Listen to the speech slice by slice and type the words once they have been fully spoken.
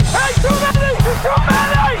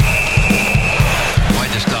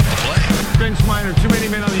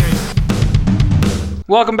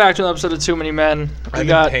Welcome back to an episode of Too Many Men. I'm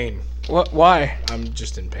in pain. What? Why? I'm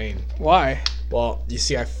just in pain. Why? Well, you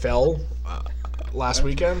see, I fell last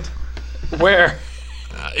weekend. Where?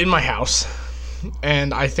 In my house.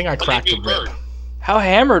 And I think I cracked a rib. How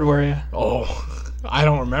hammered were you? Oh, I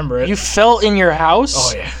don't remember it. You fell in your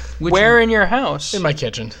house? Oh, yeah. Where in your house? In my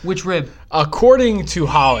kitchen. Which rib? According to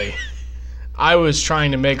Holly, I was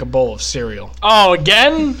trying to make a bowl of cereal. Oh,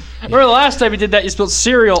 again? Remember the last time you did that, you spilled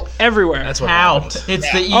cereal everywhere. That's what How? happened.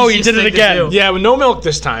 It's the easiest Oh, you did it thing to again. do. Yeah, with no milk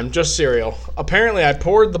this time, just cereal. Apparently, I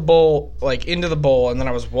poured the bowl into the bowl, and then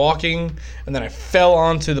I was walking, and then I fell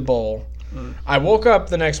onto the bowl. I woke up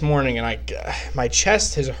the next morning, and my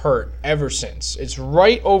chest has hurt ever since. It's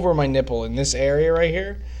right over my nipple in this area right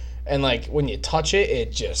here, and when you touch it,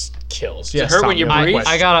 it just kills. Yes, hurt Tom, when you have a breathe?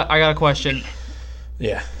 question. I got a question.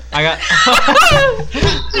 Yeah. I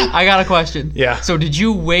got a question. Yeah. So did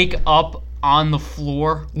you wake up on the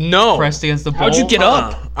floor, No. pressed against the bowl? How'd you get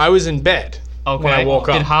up? I was in bed Okay. when I woke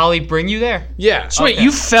up. Did Holly bring you there? Yeah. So wait,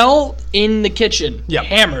 you fell in the kitchen, Yep.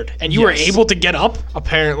 hammered, and you were Yes. able to get up?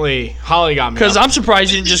 Apparently, Holly got me. Because up. I'm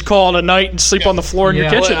surprised you didn't just call it a night and sleep on the floor in your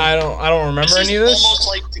Yeah. kitchen. I don't remember any of this.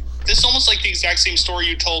 This is almost like the exact same story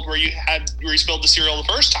you told where you spilled the cereal the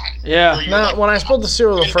first time. Yeah. Where you were No, like, when I spilled the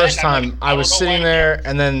cereal the in first bed, I'm time, like, I was don't know sitting why. there,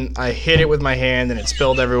 and then I hit it with my hand, and it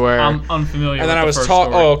spilled everywhere. I'm unfamiliar and then with I was the first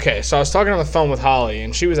talking. story. Oh, okay. So I was talking on the phone with Holly,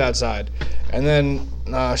 and she was outside. And then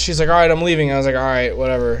she's like, "All right, I'm leaving." I was like, "All right,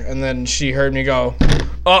 whatever." And then she heard me go,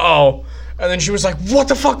 "Uh-oh." And then she was like, "What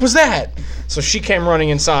the fuck was that?" So she came running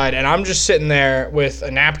inside, and I'm just sitting there with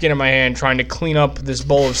a napkin in my hand trying to clean up this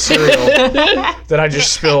bowl of cereal that I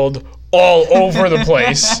just spilled all over the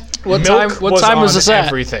place. What Milk time was on this at?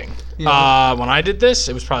 everything. When I did this,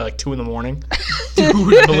 it was probably 2 a.m.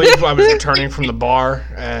 I believe I was returning from the bar,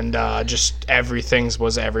 and just everything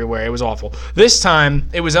was everywhere. It was awful. This time,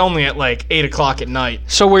 it was only at 8 o'clock at night.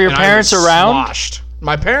 So were your and I parents was around? sloshed.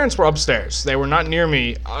 My parents were upstairs. They were not near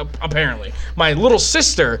me, apparently. My little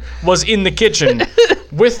sister was in the kitchen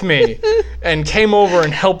with me and came over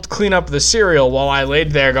and helped clean up the cereal while I laid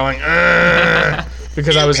there going, "Ugh,"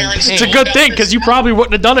 because I was in parents pain. It's a good thing, because you probably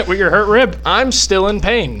wouldn't have done it with your hurt rib. I'm still in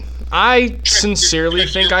pain. I sincerely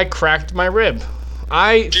think I cracked my rib.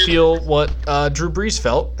 I feel what Drew Brees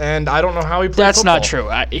felt, and I don't know how he played That's football. not true.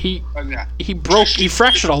 Yeah. He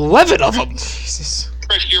fractured 11 of them. Jesus.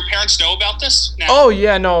 Chris, do your parents know about this? Now, Oh,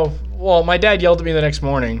 yeah, no. Well, my dad yelled at me the next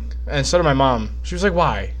morning, and so did my mom. She was like,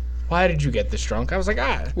 "Why? Why did you get this drunk?" I was like,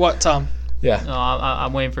 What, Tom? Yeah. No,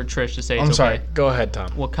 I'm waiting for Trish to say it's I'm sorry. okay. Go ahead,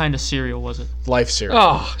 Tom. What kind of cereal was it? Life cereal.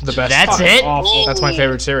 Oh, The best. That's Fucking it? Awful. That's my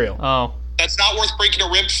favorite cereal. Oh. that's not worth breaking a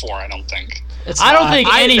rib for, I don't think. I don't think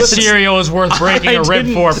any cereal is worth breaking a rib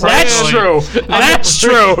for. That's personally. true. That's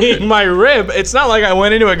true. In my rib, it's not like I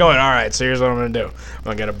went into it going, "All right, so here's what I'm gonna do. I'm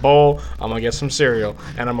gonna get a bowl. I'm gonna get some cereal,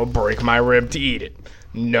 and I'm gonna break my rib to eat it."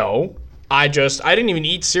 No, I didn't even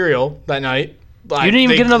eat cereal that night. You didn't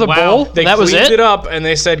even get another wow. bowl? They That was cleaned it? it up, and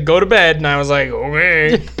they said go to bed, and I was like,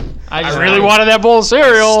 okay. I just I really wanted that bowl of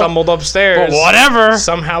cereal. Stumbled upstairs. But whatever.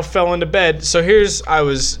 Somehow fell into bed. So I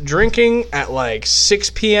was drinking at 6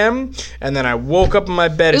 p.m. and then I woke up in my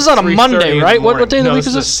bed. This is at on a 3:30 Monday, in the right? What morning. day of the No, week this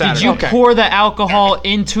is a this? Saturday. Did you Okay. pour the alcohol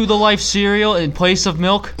into the Life cereal in place of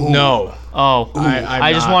milk? No. Oh, I'm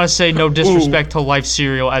I just not. want to say no disrespect to Life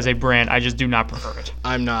cereal as a brand. I just do not prefer it.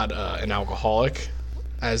 I'm not an alcoholic,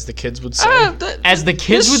 as the kids would say. As the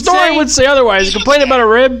kids This would story say, would say otherwise. You complain about a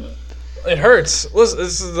rib? It hurts. Listen,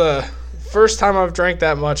 this is the first time I've drank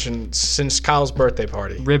that much since Kyle's birthday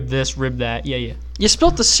party. rib this, rib that. Yeah. You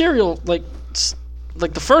spilt the cereal like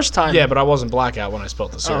the first time. Yeah, but I wasn't blackout when I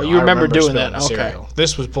spilled the cereal. you remember I doing spilling that. the Okay. cereal.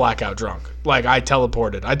 This was blackout drunk. I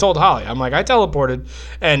teleported. I told Holly, I teleported,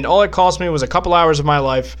 and all it cost me was a couple hours of my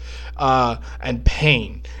life and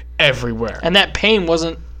pain everywhere. And that pain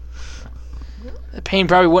wasn't. The pain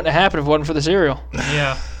probably wouldn't have happened if it wasn't for the cereal.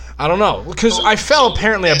 Yeah. I don't know, because I fell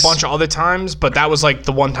apparently a bunch of other times, but that was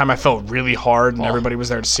the one time I fell really hard and everybody was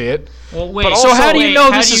there to see it. Well, wait. But So also- how do you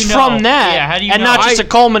know this is from that? Yeah, how do you and know? not just a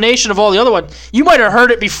culmination of all the other ones? You might have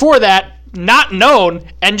heard it before that, not known,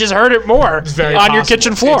 and just heard it more It's very on your possible.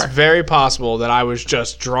 kitchen floor. It's very possible that I was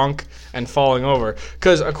just drunk and falling over,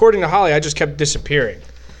 because according to Holly, I just kept disappearing.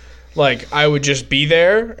 I would just be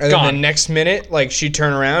there, and Gone. then the next minute, she'd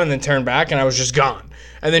turn around and then turn back, and I was just gone.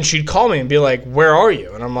 And then she'd call me and be like, "Where are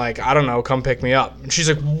you?" And I'm like, "I don't know, come pick me up." And she's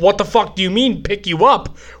like, "What the fuck do you mean pick you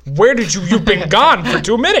up? Where did you've been gone for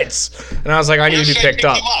 2 minutes?" And I was like, "I need to be picked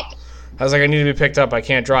up." I was like, "I need to be picked up. I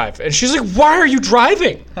can't drive." And she's like, "Why are you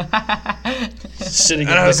driving?" Sitting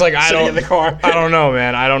And I was like, sitting in the car. I don't know,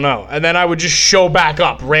 man. I don't know. And then I would just show back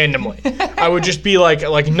up randomly. I would just be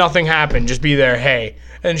like nothing happened. Just be there, hey.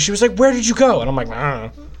 And she was like, "Where did you go?" And I'm like, "I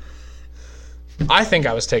don't know." I think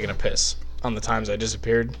I was taking a piss on the times I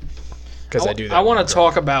disappeared because I do that. I want to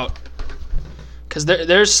talk about because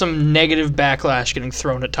there's some negative backlash getting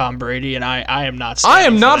thrown at Tom Brady, and I am not. I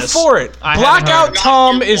am not this. for it. I haven't Blackout heard.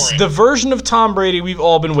 Tom Not here is for it. the version of Tom Brady we've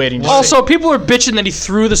all been waiting to see. Also, people are bitching that he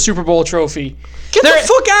threw the Super Bowl trophy. Get the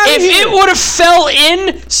fuck out of If here! it would have fell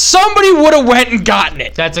in, somebody would have went and gotten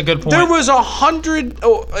it. That's a good point. There was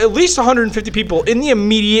at least 150 people in the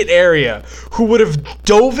immediate area who would have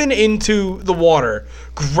dove into the water,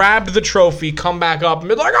 grabbed the trophy, come back up, and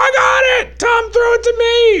be like, "I got it! Tom threw it to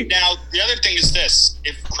me!" Now, the other thing is this.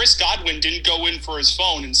 If Chris Godwin didn't go in for his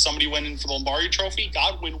phone and somebody went in for the Lombardi Trophy,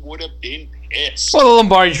 Godwin would have been pissed. Well, the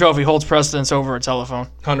Lombardi Trophy holds precedence over a telephone.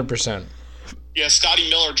 100%. Yeah, Scotty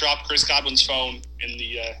Miller dropped Chris Godwin's phone in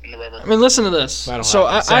the river. I mean, listen to this. I don't So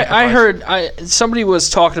have it. I heard somebody was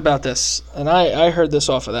talking about this, and I heard this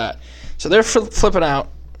off of that. So they're flipping out,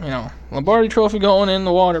 Lombardi Trophy going in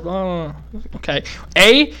the water. Blah, blah, blah.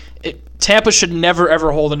 Okay, Tampa should never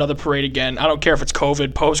ever hold another parade again. I don't care if it's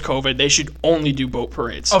COVID, post-COVID. They should only do boat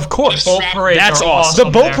parades. Of course. Boat parades That's are awesome.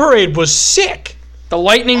 The boat there. parade was sick. The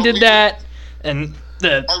Lightning did that, and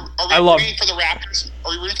Are I we love. rooting for the Raptors? Are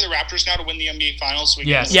we rooting for the Raptors now to win the NBA Finals? So we can-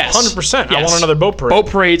 Yes. Yes, 100%. I Yes. want another boat parade. Boat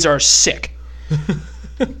parades are sick.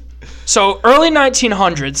 So early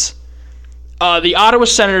 1900s, the Ottawa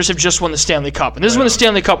Senators have just won the Stanley Cup, and this is when the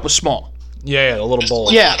Stanley Cup was small. Yeah, the little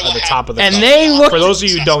bowl Yeah. at the top of the And cup. they looked, For those of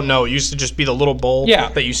you who don't know, it used to just be the little bowl Yeah.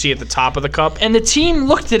 that you see at the top of the cup. and the team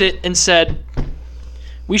looked at it and said,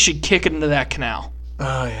 "We should kick it into that canal,"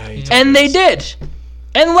 Oh, yeah. You and they did,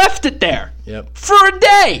 and left it there Yep. for a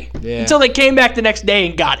day Yeah. until they came back the next day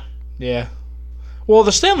and got it. Yeah. Well,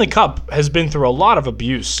 the Stanley Cup has been through a lot of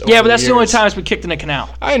abuse. Yeah, over but that's the only years. time it's been kicked in a canal.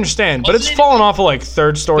 I understand, but it's Wasn't it- fallen off of like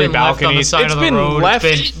third-story Been left on the balconies. side It's of the been road. left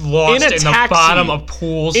It's been lost in a in the taxi bottom of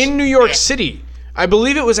pools. in New York City. I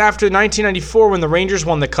believe it was after 1994 when the Rangers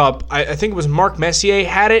won the cup. I think it was Mark Messier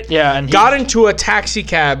had it. Yeah, and he got into a taxi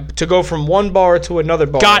cab to go from one bar to another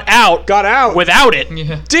bar. got out without it.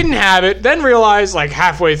 Yeah. Didn't have it. Then realized like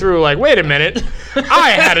halfway through, like, wait a minute, I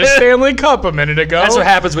had a Stanley Cup a minute ago. That's what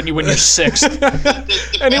happens when you win your sixth.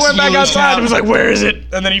 And he went back lose outside and count. was like, where is it?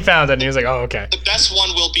 And then he found it and he was like, oh, okay. The best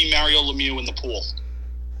one will be Mario Lemieux in the pool.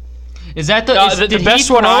 Is that the? The did he best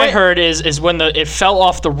one throw I it? heard is when it fell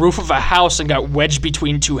off the roof of a house and got wedged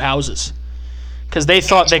between two houses, because they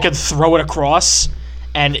thought they could throw it across,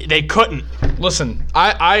 and they couldn't. Listen,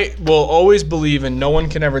 I will always believe, and no one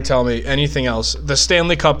can ever tell me anything else. The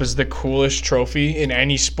Stanley Cup is the coolest trophy in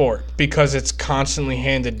any sport because it's constantly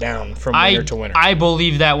handed down from winner to winner. I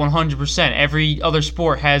believe that 100%. Every other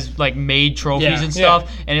sport has like made trophies Yeah. and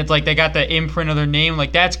stuff, and it's like they got the imprint of their name.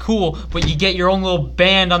 Like that's cool, but you get your own little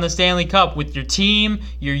band on the Stanley Cup with your team,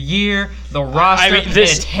 your year, the roster, mean, and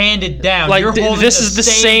this- it's handed down. Like You're holding this is the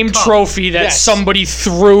same cup. trophy that Yes. somebody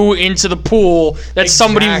threw into the pool that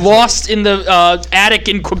somebody Exactly. lost in the attic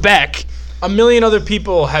in Quebec. A million other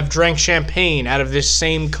people have drank champagne out of this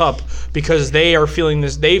same cup because they are feeling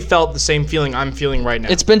this. They felt the same feeling I'm feeling right now.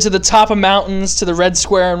 It's been to the top of mountains, to the Red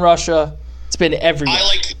Square in Russia. It's been everywhere.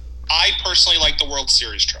 I personally like the World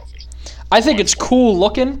Series trophy. I think it's cool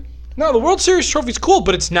looking. no, the World Series trophy's cool,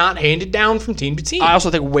 but it's not handed down from team to team. I also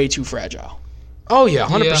think way too fragile. oh yeah,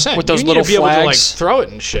 100%. With those you little need to be able to like flags. throw it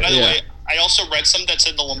and shit. By the Yeah. way, I also read something that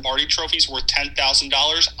said the Lombardi Trophy's worth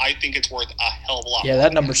 $10,000. I think it's worth a hell of a lot. Yeah,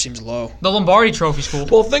 that number seems low. The Lombardi Trophy's cool.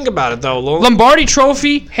 Well, think about it though. Lombardi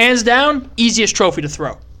Trophy, hands down, easiest trophy to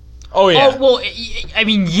throw. Oh yeah. Oh well, I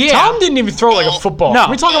mean, yeah. Tom didn't even throw like a football. No.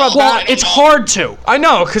 Can we talk about Well, that? it's hard to. I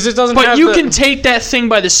know, because it doesn't But have you the- can take that thing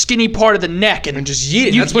by the skinny part of the neck and just yeet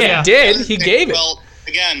it. You- That's what yeah. he did. He gave it. Well,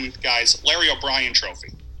 again, guys, Larry O'Brien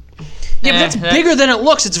Trophy. Yeah, but that's bigger than it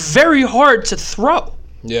looks. It's very hard to throw.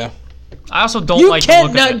 Yeah. I also don't You like the can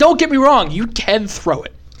look now, of it. don't get me wrong, you can throw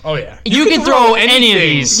it. Oh yeah. You can throw any of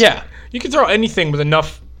these. Yeah. You can throw anything with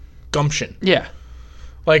enough gumption. Yeah.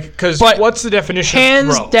 Like, because But what's the definition hands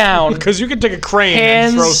of throw? down- Because you can take a crane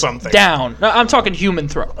Hands and throw something. down. No, I'm talking human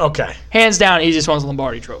throw. Okay. Hands down, easiest one's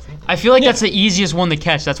Lombardi Trophy. I feel like that's the easiest one to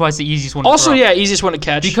catch. That's why it's the easiest one to Also, throw. yeah, easiest one to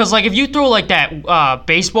catch. Because like if you throw like that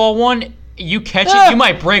baseball one, you catch Ah, it, you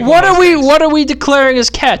might break What one of are those we things. what are we declaring as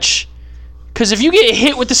catch? Because if you get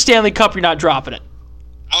hit with the Stanley Cup, you're not dropping it.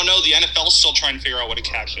 I don't know. The NFL's still trying to figure out what a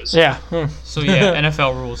catch is. Yeah. So yeah,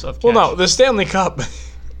 NFL rules of catch. Well, no, the Stanley Cup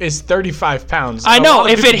is 35 pounds. I A know. lot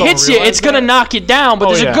of If people it don't hits you, realize it's going to that. knock you down, but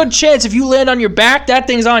Oh, there's yeah. a good chance if you land on your back, that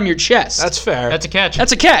thing's on your chest. That's fair. That's a catch.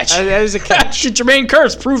 That's a catch. that is a catch. Jermaine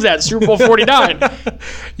Kearse proved that in Super Bowl 49.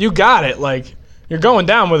 You got it. Like, you're going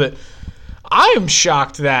down with it. I am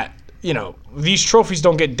shocked that, these trophies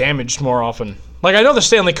don't get damaged more often. Like, I know the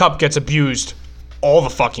Stanley Cup gets abused all the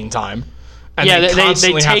fucking time. And Yeah, they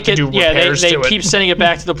constantly have take to it. do Yeah, repairs they to keep it. sending it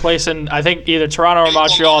back to the place in I think either Toronto or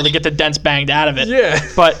Montreal to get the dents banged out of it. Yeah.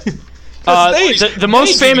 But the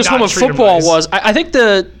most they do famous not one with treat 'em football nice. was I think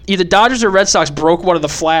either Dodgers or Red Sox broke one of the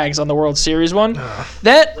flags on the World Series one.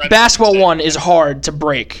 That Red basketball Sox one is hard to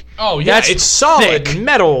break. Oh, yeah, That's it's solid thick.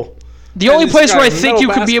 metal. The only it's place got where I a think metal you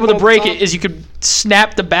could be able to basketball break top. it is you could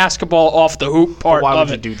snap the basketball off the hoop part why of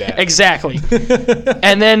would it. you do that? Exactly.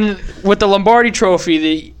 And then with the Lombardi Trophy,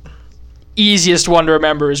 the easiest one to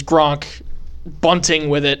remember is Gronk bunting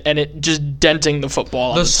with it and it just denting the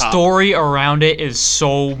football on The the top. story around it is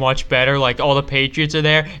so much better. Like, all the Patriots are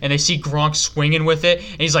there, and they see Gronk swinging with it,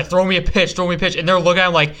 and he's like, throw me a pitch, and they're looking at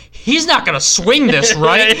him like, he's not going to swing this,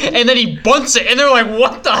 right? And then he bunts it, and they're like,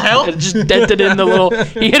 what the hell? It just dented in the little.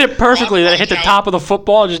 He hit it perfectly. Then it hit the top of the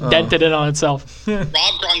football and just dented in on itself. Rob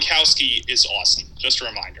Gronkowski is awesome. Just a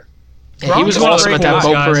reminder. Yeah, he was Gronk's one of awesome the at that coolest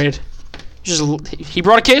boat guys. parade. He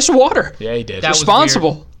brought a case of water. Yeah, he did. That was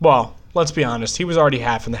Responsible. Well, let's be honest. He was already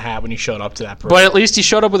half in the hat when he showed up to that parade. But at least he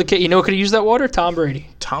showed up with a case. You know who could have used that water? Tom Brady.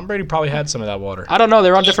 Tom Brady probably had some of that water. I don't know. They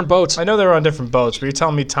were on different boats. I know they were on different boats, but you're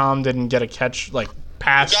telling me Tom didn't get a catch, like,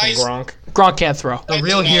 pass from Guys- Gronk? Gronk can't throw. The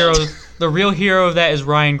real hero of that is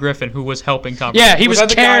Ryan Griffin, who was helping Tom. Yeah, he was that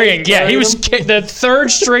the guy carrying. who Yeah, he was carried the third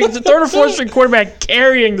or fourth string quarterback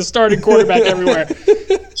carrying the starting quarterback everywhere.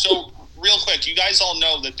 So, real quick, you guys all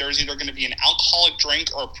know that there's either going to be an alcoholic drink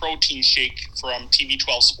or a protein shake from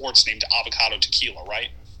TV12 Sports named Avocado Tequila, right?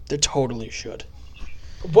 They totally should.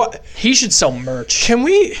 What? He should sell merch. Can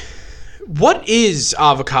we... What is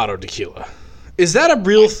avocado tequila? Is that a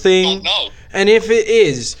real thing? No. And if it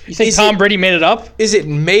is, You think is Tom it, Brady made it up? is it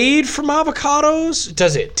made from avocados?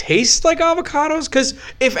 Does it taste like avocados? Because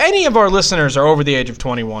if any of our listeners are over the age of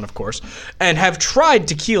 21, of course, and have tried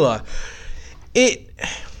tequila,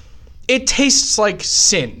 it tastes like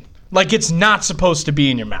sin. Like it's not supposed to be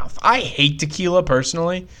in your mouth. I hate tequila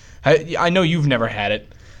personally. I know you've never had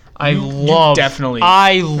it. I love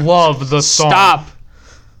the song. Stop.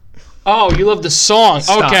 Oh, you love the song.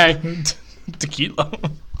 Stop. Okay. Tequila.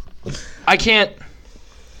 I can't.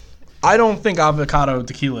 I don't think avocado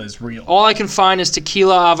tequila is real. All I can find is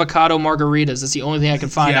tequila avocado margaritas. That's the only thing I can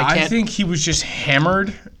find. Yeah, I I can't. think he was just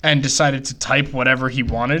hammered and decided to type whatever he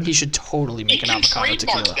wanted. He should totally You make an can avocado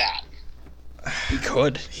trademark tequila. that. He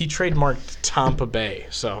could. He trademarked Tampa Bay,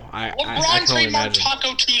 so I LeBron can only trademarked imagine.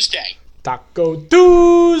 Taco Tuesday. Taco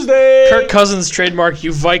Tuesday. Kirk Cousins trademarked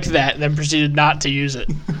 "You Vike that" and then proceeded not to use it.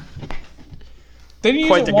 Didn't he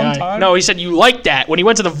Quite use the it one guy. time? No, he said "You like that." When he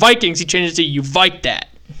went to the Vikings, he changed it to "You Vike that,"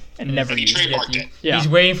 and never He used it. trademarked it. Yeah. He's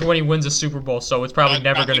waiting for when he wins a Super Bowl, so it's probably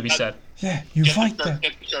never going to be said. Yeah, you like that.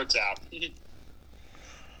 Get the shirts out.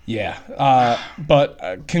 Yeah,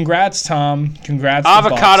 but congrats, Tom. Congrats. to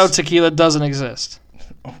Avocado Bucks. tequila doesn't exist.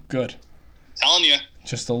 Oh, good. Telling you.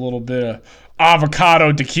 Just a little bit of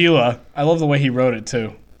avocado tequila. I love the way he wrote it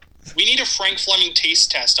too. We need a Frank Fleming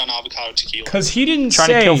taste test on avocado tequila. Cause he didn't Trying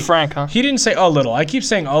say to kill Frank, huh? He didn't say a little. I keep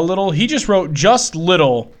saying a little. He just wrote just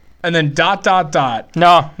little and then ...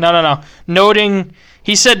 No. Noting.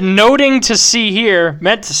 He said noting to see here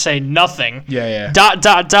meant to say nothing. Yeah.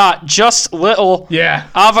 Just little Yeah.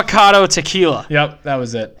 avocado tequila. Yep, that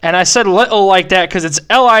was it. And I said little like that because it's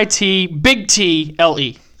L-I-T, big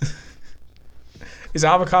T-L-E. Is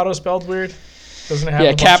avocado spelled weird? Doesn't it have Yeah,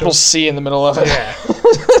 a bunch capital of... C in the middle of it. Yeah.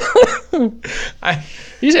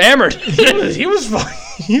 He's hammered. he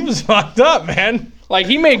was fucked up, man. Like,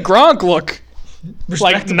 he made Gronk look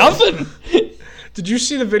like Respectable. nothing. Did you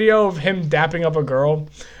see the video of him dapping up a girl?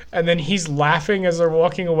 And then he's laughing as they're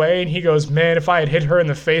walking away, and he goes, "Man, if I had hit her in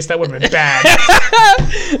the face, that would have been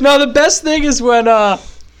bad." No, the best thing is when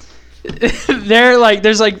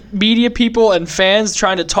there's like media people and fans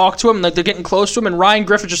trying to talk to him, like they're getting close to him, and Ryan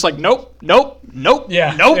Griffin's just like, nope. Yeah, nope.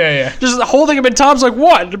 yeah. Just holding him, and Tom's like,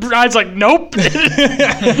 what? And Ryan's like, nope.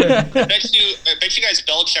 I bet you guys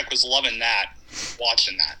Belichick was loving that,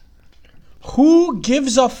 watching that. Who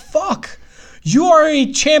gives a fuck? You are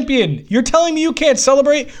a champion. You're telling me you can't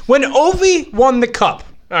celebrate? When Ovi won the cup,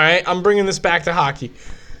 all right, I'm bringing this back to hockey.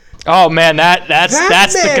 Oh man, that's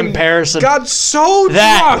the man comparison. Got so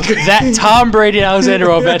drunk. That Tom Brady and Alexander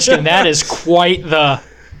Ovechkin, that is quite the.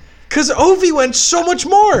 Because Ovi went so much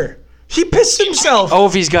more. He pissed himself.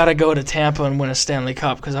 Ovi's got to go to Tampa and win a Stanley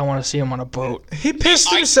Cup because I want to see him on a boat. He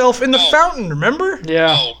pissed himself in the fountain, remember?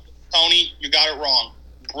 Yeah. No, Tony, you got it wrong.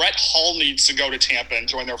 Brett Hull needs to go to Tampa and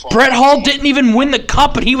join their farm. Brett Hull didn't even win the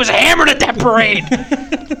cup, and he was hammered at that parade.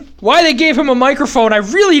 Why they gave him a microphone, I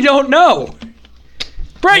really don't know.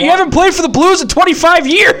 Brett, you haven't played for the Blues in 25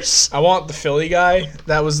 years. I want the Philly guy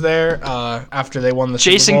that was there after they won the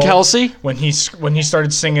Jason Super Bowl. Kelsey. When he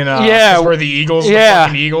started singing, Yeah. we're the Eagles, Yeah. the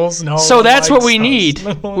fucking Eagles. No, So that's what we likes need.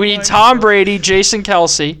 us. No We need likes Tom us. Brady, Jason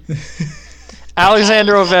Kelsey,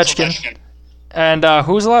 Alexander Ovechkin, and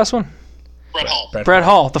who was the last one? Brett Hall. Brett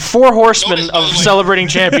Hall. The four horsemen Notice, by of the way- celebrating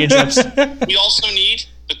championships. We also need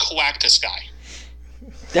the Coactus guy.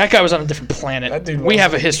 That guy was on a different planet. That dude We was-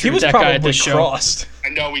 have a history He with was that guy at probably this show. crossed. I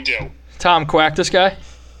know we do. Tom Quack, this guy.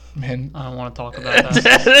 Man, I don't want to talk about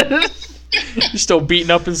that. You still beating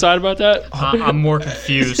up inside about that? I'm more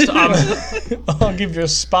confused. I'll give you a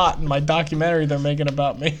spot in my documentary they're making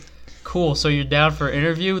about me. Cool. So you're down for an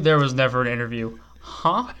interview? There was never an interview.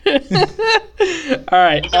 Huh? All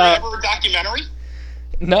right. Was there ever a documentary?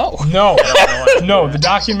 No. No, no, the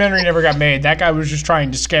documentary never got made. That guy was just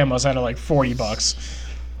trying to scam us out of like $40.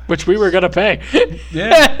 Which we were going to pay.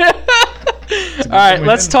 Yeah. All right,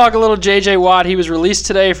 let's talk a little J.J. Watt. He was released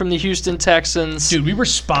today from the Houston Texans. Dude, we were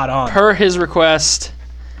spot on. Per his request.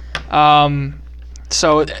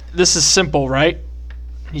 So this is simple, right?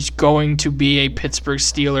 He's going to be a Pittsburgh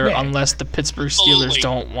Steeler Yeah. unless the Pittsburgh Absolutely. Steelers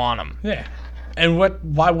don't want him. Yeah. And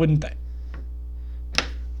why wouldn't they?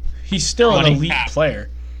 He's still an Money. elite player.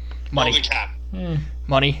 Money. Oh, the cap.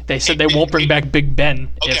 Money. They said they won't bring back Big Ben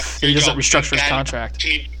Okay, if here he you doesn't go. restructure Big his Ben, contract.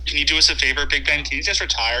 Can you do us a favor, Big Ben? Can you just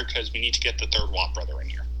retire? Because we need to get the third Watt brother in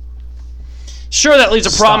here. Sure, that leaves a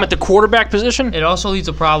problem Stop. at the quarterback position. It also leads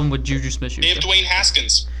a problem with Juju They have Smith-Schuster. Dwayne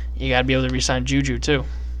Haskins. You got to be able to re-sign Juju, too.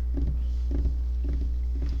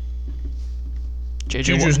 JJ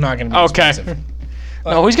Juju's Watt. not going to be Okay. expensive.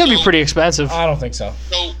 No, he's going to be pretty expensive. I don't think so.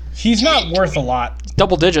 So He's not worth a lot.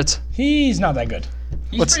 Double digits. He's not that good.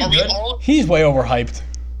 He's are pretty we good. all He's way overhyped.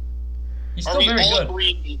 He's are still we very all good.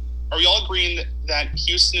 agreeing? Are we all agreeing that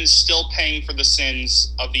Houston is still paying for the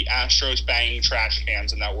sins of the Astros banging trash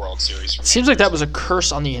cans in that World Series? From Seems like that was a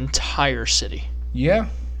curse on the entire city. Yeah.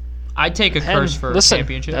 I'd take a And curse for listen, a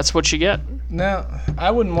championship. Uh, that's what you get. No,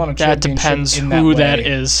 I wouldn't want a That championship depends in who that that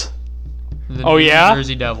way. is. The Oh, New yeah?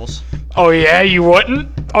 Jersey Devils. Oh, yeah? You wouldn't?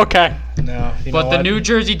 Okay. No, you But know the what? New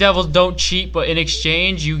Jersey Devils don't cheat, but in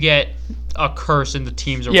exchange, you get a curse in the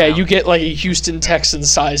teams around. Yeah, you get like a Houston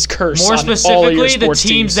Texans-sized curse More on all of your specifically, the sports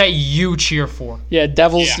teams that you cheer for. Yeah,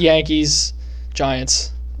 Devils, Yeah. Yankees,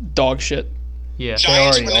 Giants, dog shit. Yeah.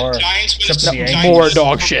 Giants already win, are. Giants win, Except for the Giants Yankees. win More the Super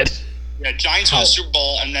dog Bowl. shit. Yeah, Giants win the Super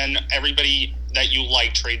Bowl, and then everybody that you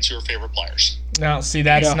like trades your favorite players. No, see,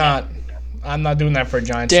 that's Yeah. not. I'm not doing that for a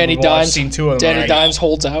Giants. Danny Super Bowl. I've Dimes. seen two of them. Danny already. Dimes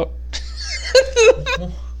holds out.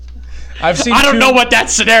 I've seen. I don't two- know what that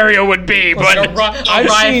scenario would be, A but Ryan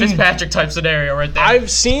seen- Fitzpatrick type scenario right there.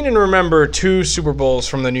 I've seen and remember two Super Bowls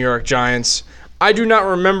from the New York Giants. I do not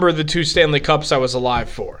remember the two Stanley Cups I was alive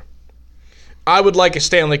for. I would like a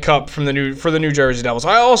Stanley Cup for the New Jersey Devils.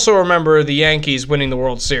 I also remember the Yankees winning the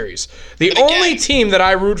World Series. The But again- only team that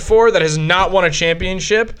I root for that has not won a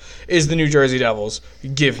championship is the New Jersey Devils.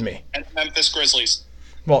 Give me. And Memphis Grizzlies.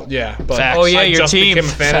 Well, yeah, but Facts. Oh, yeah, I your just team. became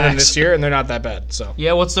a fan of them Facts. this year, and they're not that bad. So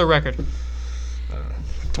Yeah, what's the record? do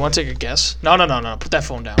you want to take a guess? No. Put that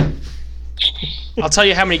phone down. I'll tell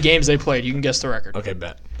you how many games they played. You can guess the record. okay,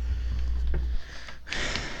 bet.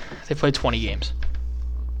 They played 20 games.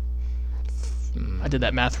 I did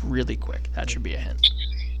that math really quick. That should be a hint.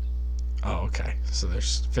 Oh, okay. So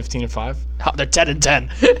there's 15-5. Oh, they're 10-10.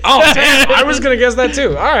 Oh, damn! I was gonna guess that too.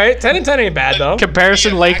 All right, 10-10 ain't bad though.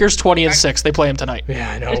 Comparison: Yeah, Lakers 20-6. They play them tonight.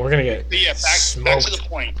 Yeah, I know. We're gonna get But yeah, back smoked. to the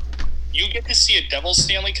point. You get to see a Devils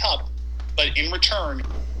Stanley Cup, but in return,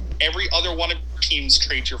 every other one of your teams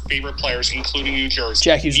trades your favorite players, including New Jersey.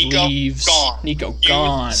 Jack Hughes Nico, leaves. Gone. Nico You-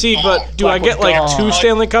 gone. See, but do I Blackwood get like gone. two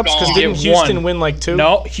Stanley Cups? Because Gone. didn't Get Houston one. win like two?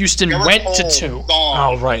 No, Houston Garrett went to Cole, 2. Gone.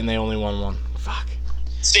 Oh, right, and they only won one. Fuck.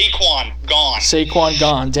 Saquon gone. Saquon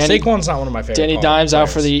gone. Danny Saquon's not one of my favorite. Danny Dimes out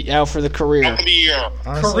for the career. Out of the year.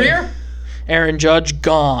 Honestly, Aaron Judge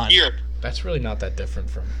gone. Year. That's really not that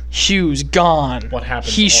different from. Hughes gone. What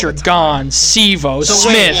happens Heisher all the time. gone. Sevo. So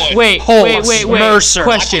Smith. wait, Holtz, wait. Mercer.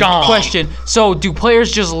 Gone. Question. So do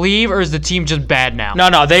players just leave, or is the team just bad now?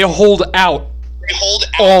 No, they hold out. They hold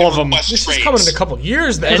out All and of 'em. request This is trades. coming in a couple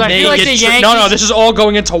years then. I They feel like get the no, Yankees- this is all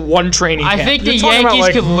going into one training I camp. think the You're talking about, Yankees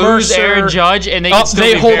like, could lose Mercer- Aaron Judge, and they Oh, could still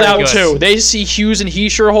they be hold very out good. too. They see Hughes and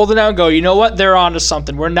Heisher holding out and go, you know what? They're on to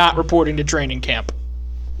something. We're not reporting to training camp.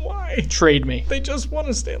 Why? Trade me. They just won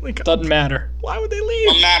a Stanley Cup. Doesn't matter. Why would they Don't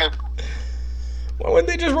leave? matter. Why wouldn't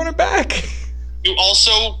they just run it back? You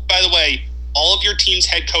also, by the way, all of your team's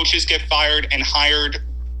head coaches get fired and hired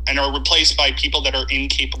and are replaced by people that are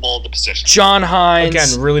incapable of the position. John Hines.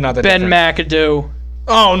 Again, really not that Ben different. McAdoo.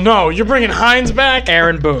 Oh no, you're bringing Hines back?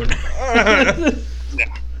 Aaron Boone. Yeah.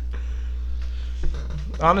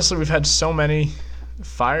 Honestly, we've had so many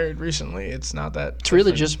fired recently. It's not that. It's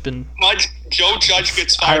really just been. Joe Judge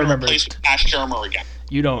gets I fired and remember replaced with Pat Shermer again.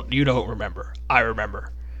 You don't remember. I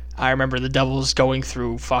remember. I remember the Devils going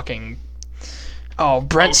through fucking. Oh,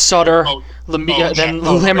 Brent Sutter. Then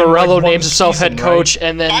Lou Lamoriello like names himself season, head coach,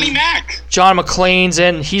 and then Johnny Mack. John McClain's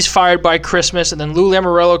in. He's fired by Christmas, and then Lou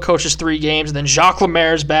Lamoriello coaches 3 games, and then Jacques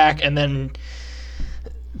Lemaire's back, and then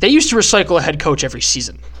they used to recycle a head coach every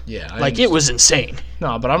season. Yeah. It was insane.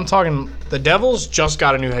 No, but I'm talking. The Devils just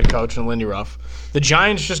got a new head coach in Lindy Ruff. The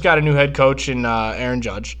Giants just got a new head coach in Aaron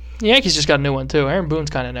Judge. The Yankees just got a new one too. Aaron Boone's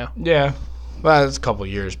kind of new. Yeah. Well, it's a couple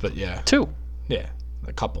years, but yeah. 2. Yeah.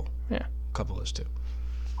 A couple. Yeah. A couple is 2.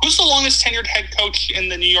 Who's the longest tenured head coach in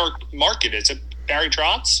the New York market? Is it Barry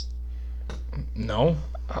Trotz? No.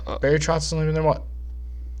 Barry Trotz has only been there, what?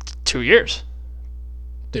 2 years.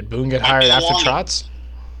 Did Boone get hired be after longer. Trotz?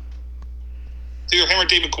 So you're hammered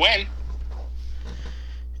David Quinn.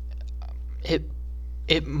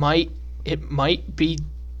 It might be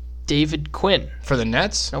David Quinn. For the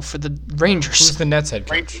Nets? No, for the Who's Rangers. the Nets head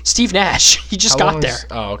coach? Steve Nash. He just How got long there. is-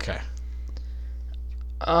 Oh, okay.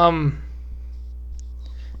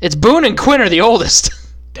 It's Boone and Quinn are the oldest,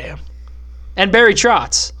 Damn. and Barry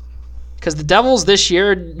Trotz, because the Devils this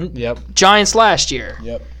year, Yep. Giants last year,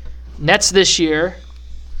 Yep. Nets this year,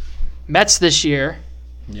 Mets this year,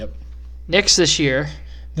 Yep. Knicks this year.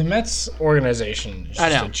 The Mets organization is I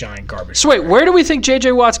just know. a giant garbage. So wait, where do we think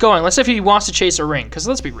J.J. Watt's going? Let's say if he wants to chase a ring, because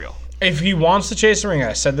let's be real. If he wants to chase the ring,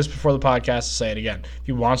 I said this before the podcast, I'll say it again. If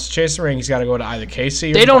he wants to chase the ring, he's got to go to either KC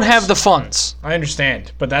or They don't Bucks. have the funds. I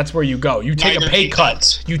understand, but that's where you go. You take a Neither pay cut.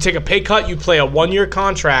 defense. You take a pay cut, you play a 1-year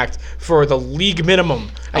contract for the league minimum,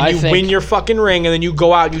 and I you think- win your fucking ring, and then you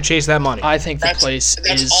go out and you chase that money. I think the That's place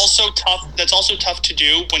is. also tough. That's also tough to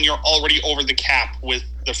do when you're already over the cap with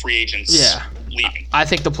the free agents Yeah. leaving. I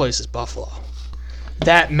think the place is Buffalo.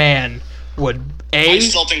 That man would I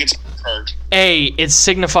still think it's Pittsburgh. it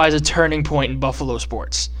signifies a turning point in Buffalo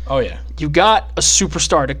sports. Oh, yeah. You got a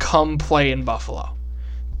superstar to come play in Buffalo.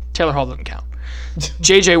 Taylor Hall doesn't count.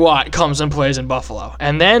 J.J. Watt comes and plays in Buffalo.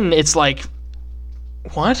 And then it's like,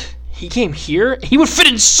 what? He came here? He would fit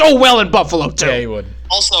in so well in Buffalo, too. Yeah, he would.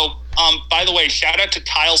 Also, by the way, shout out to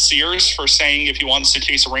Kyle Sears for saying if he wants to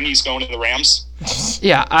chase a ring, he's going to the Rams.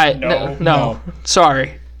 Yeah, no.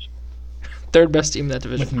 Sorry. Third best team in that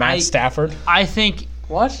division. With Matt Stafford. I think.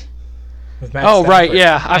 What? With Matt Oh, Stafford. right,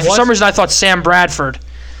 yeah. For What? some reason, I thought Sam Bradford.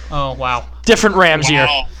 Oh wow. Different Rams year.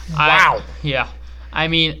 Wow. Wow. Yeah. I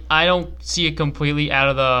mean, I don't see it completely out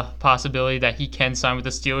of the possibility that he can sign with the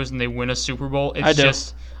Steelers and they win a Super Bowl. It's I do.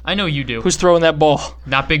 just, I know you do. Who's throwing that ball?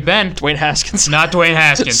 Not Big Ben. Dwayne Haskins. Not Dwayne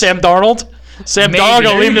Haskins. Sam Darnold? Sam Maybe. Darnold gonna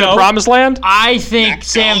There lead him you to the go. promised land? I think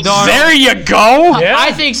Sam Jones. Darnold. There you go. Yeah.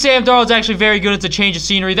 I think Sam Darnold's actually very good at the change of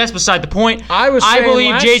scenery. That's beside the point. I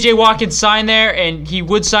believe last- J.J. Watt can sign there, and he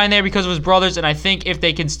would sign there because of his brothers. And I think if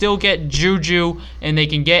they can still get Juju and they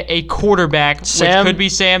can get a quarterback, which could be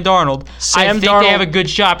Sam Darnold, I think Darnold- they have a good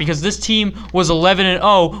shot because this team was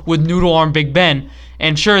 11-0 with Noodle Arm Big Ben.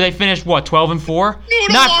 And sure, they finished, 12-4?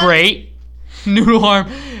 Not Arm. great. Noodle Arm.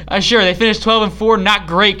 Sure, they finished 12-4. Not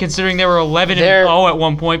great considering they were 11-0 They're- at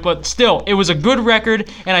one point, but still, it was a good record.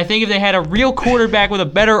 And I think if they had a real quarterback with a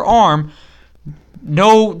better arm,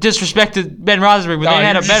 no disrespect to Ben Roethlisberger, but they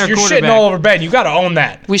had a better you're quarterback. shitting all over Ben. You got to own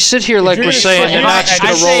that. We sit here like you're we're gonna saying say they're that- not just I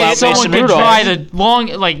going to say roll if out someone Mason can Rudolph. try the long,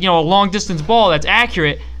 a long distance ball that's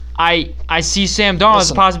accurate. I see Sam Darnold as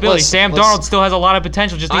a Listen, possibility. listen, Sam listen. Darnold still has a lot of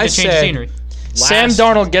potential. Just I needs to change the said- scenery. Sam Last-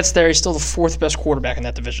 Darnold gets there. He's still the 4th best quarterback in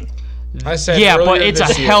that division. I said Yeah, but earlier it's a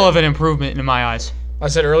this year- hell of an improvement in my eyes. I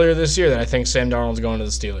said earlier this year that I think Sam Darnold's going to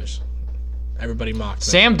the Steelers. Everybody mocked me.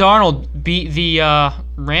 Sam Darnold beat the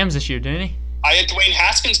Rams this year, didn't he? I had Dwayne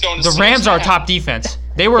Haskins going to The Rams are top defense.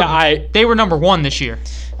 They were Yeah, they were number 1 this year.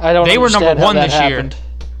 I don't. They were understand number how one that this year. happened.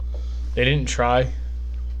 They didn't try. It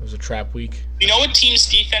was a trap week. You know what team's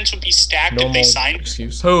defense would be stacked if Normal they signed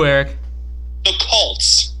excuse. Who, Eric? the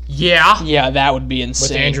Colts? Yeah. Yeah, that would be With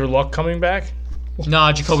insane. Andrew Luck coming back?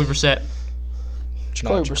 Nah, Jacoby Brissett.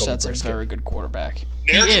 Jacoby Jacoby Brissett's a Brissett. very good quarterback.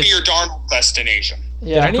 There He could be is. your Darnold destination.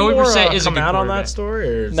 Yeah. Any Jacoby more Brissett is a come good out on that quarterback. story,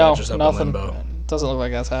 or is No, that just up in nothing. limbo? Doesn't look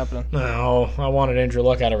like that's happening. No, I wanted Andrew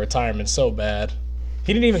Luck out of retirement so bad.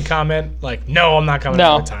 He didn't even comment, like, no, I'm not coming No.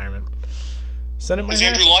 out of retirement. Send it my Because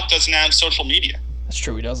head. Andrew Luck doesn't have social media. That's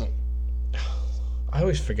true. He doesn't. I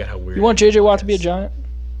always forget how weird You want Andrew J.J. Watt Luck to be a is. Giant?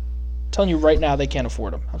 I'm telling you right now, they can't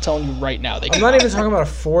afford him. I'm telling you right now, they I'm can't. not even talking about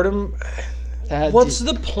Fordham. That What's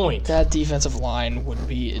de- the point? that defensive line would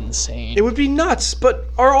be insane. It would be nuts, but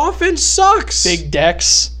our offense sucks. Big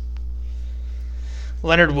Dex,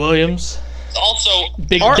 Leonard Williams, Also,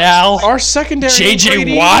 Big our, Dal. Our secondary. J.J. ain't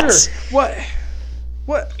great Watt. either. What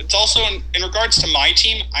What? It's also in regards to my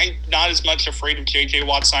team. I'm not as much afraid of J.J.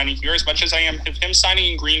 Watt signing here as much as I am of him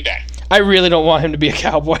signing in Green Bay. I really don't want him to be a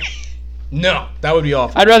Cowboy. No, that would be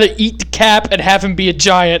awful. I'd rather eat the cap and have him be a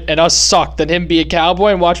Giant and us suck than him be a Cowboy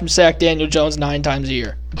and watch him sack Daniel Jones 9 times a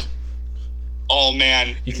year. Oh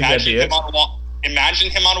man, You think that'd be it? Imagine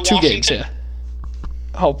him on a 2 Washington. games, yeah.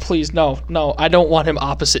 Oh, please, no. I don't want him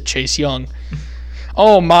opposite Chase Young.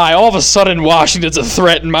 Oh my, all of a sudden Washington's a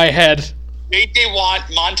threat in my head. J.J. Watt,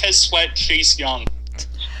 Montez Sweat, Chase Young.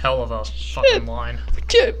 Hell of a fucking line.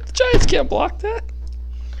 The Giants can't block that.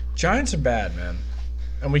 Giants are bad, man.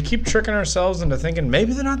 And we keep tricking ourselves into thinking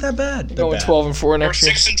maybe they're not that bad. They're Going bad. 12-4 Or next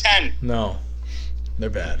year. 6-10. No, they're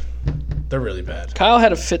bad. They're really bad. Kyle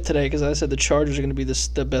had a fit today because I said the Chargers are going to be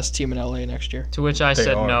the best team in LA next year. To which I They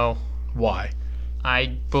said are. no. Why?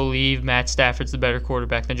 I believe Matt Stafford's the better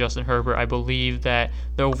quarterback than Justin Herbert. I believe that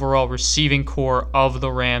the overall receiving core of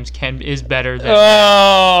the Rams is better than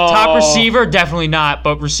top receiver, definitely not,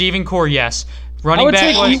 but receiving core, yes. I Running would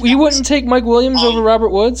back, take, you wouldn't take Mike Williams over Robert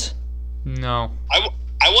Woods? no.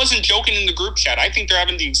 I wasn't joking in the group chat. I think they're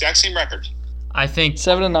having the exact same record. I think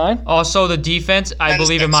 7-9? also the defense. I That is-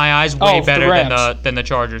 believe in that's- my eyes Oh, way the better Rams. than the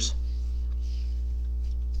Chargers.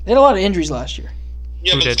 They had a lot of injuries last year.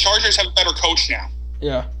 Yeah, Who but did? the Chargers have a better coach now.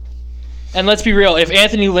 Yeah. And let's be real, if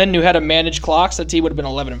Anthony Lynn knew how to manage clocks, that team would have been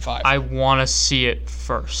 11-5. I want to see it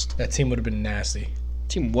first. That team would have been nasty.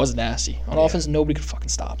 Team was nasty. On offense, nobody could fucking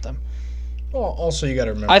stop them. Well, also you got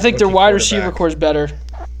to remember. I think their rookie wide receiver quarterback. core is better.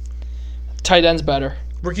 Tight end's better.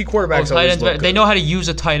 Rookie Oh, quarterbacks tight always ends, look they good. know how to use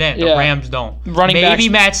a tight end. The Yeah. Rams don't. Running Maybe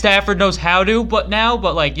backs- Matt Stafford knows how to, but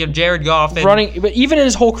like Jared Goff and But even in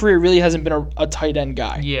his whole career, really hasn't been a tight end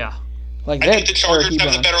guy. yeah. Like I that. think the Chargers Eric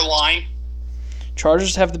have the Ebron. better line.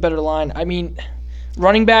 Chargers have the better line. I mean,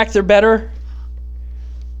 running back, they're better.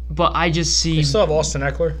 But I just see They still have Austin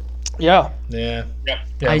Eckler. Yeah. Yeah. Yep.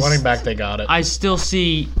 Yeah, I running s- back, they got it. I still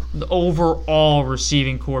see the overall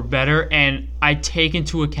receiving core better, and I take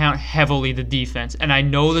into account heavily the defense. And I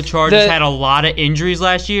know the Chargers had a lot of injuries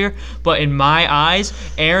last year, but in my eyes,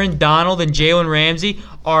 Aaron Donald and Jalen Ramsey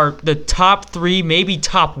are the top 3, maybe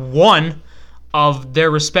top 1 of their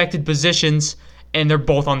respected positions, and they're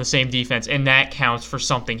both on the same defense, and that counts for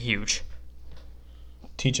something huge.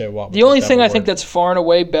 TJ Watt. The only thing I think that's far and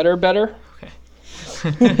away better, We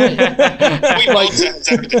both said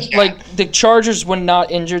it's everything. Yeah. like the Chargers, when not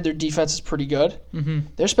injured, their defense is pretty good. Mm-hmm.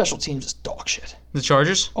 Their special teams is dog shit. The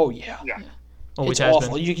Chargers Oh, yeah. yeah. always It's has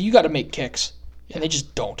awful. been. You got to make kicks, and they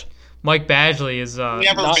just don't. Mike Badgley is Never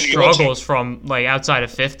not been struggles from like outside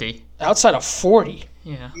of 50. Outside of 40.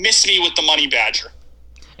 Yeah. Miss me with the money badger.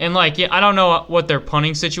 And like, yeah, I don't know what their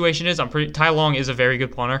punting situation is. Ty Long is a very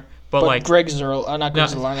good punter, but But like, Greg Zerl, not Greg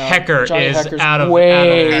Zerl, Hecker Johnny is Hecker's out of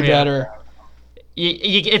way yeah. better.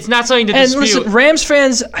 it's not something to And dispute. listen, Rams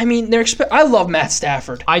fans, I mean, I love Matt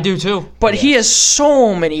Stafford, I do too. but he has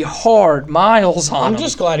so many hard miles on I'm him.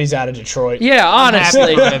 just glad he's out of Detroit. Yeah, honestly.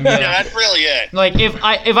 Happy for him, Yeah, yeah. that's really it. Like if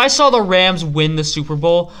I saw the Rams win the Super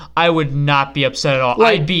Bowl, I would not be upset at all.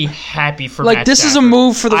 Like- I'd be happy for Like, Matt this is a Stafford.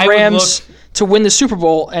 move for the I would Rams look- to win the Super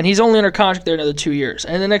Bowl, and he's only under contract there another 2 years.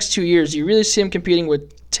 And in the next 2 years, you really see him competing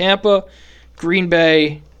with Tampa, Green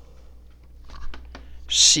Bay,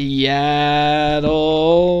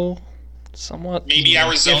 Seattle, somewhat. Maybe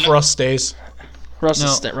Arizona. If Russ stays. Russ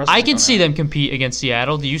No, is I can see them compete against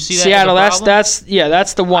Seattle. Do you see that? Seattle. as a That's problem?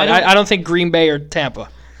 that's the one. I don't- I don't think Green Bay or Tampa.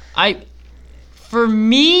 For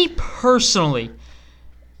me personally,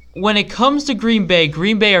 when it comes to Green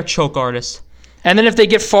Bay are choke artists. And then if they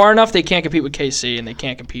get far enough, they can't compete with KC and they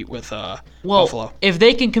can't compete with Well, Buffalo. if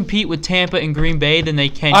they can compete with Tampa and Green Bay, then they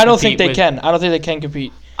can. I don't think compete they with- can. I don't think they can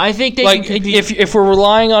compete. I think they Like can compete. if we're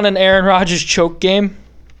relying on an Aaron Rodgers choke game,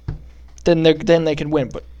 then they can win.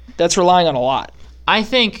 But that's relying on a lot. I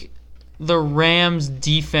think the Rams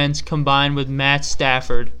defense combined with Matt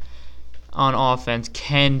Stafford on offense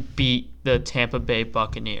can beat the Tampa Bay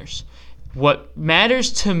Buccaneers. What matters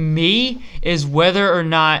to me is whether or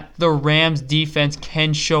not the Rams defense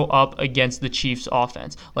can show up against the Chiefs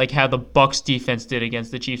offense, like how the Bucks defense did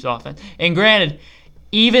against the Chiefs offense. And granted,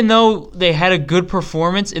 even though they had a good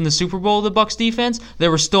performance in the Super Bowl, the Bucks defense,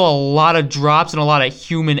 there were still a lot of drops and a lot of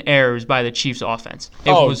human errors by the Chiefs offense.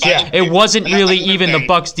 It wasn't really even the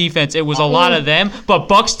Bucks defense. It was a lot of them. But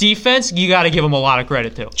Bucks defense, you got to give them a lot of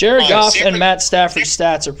credit to. Jared Goff San and Matt Stafford's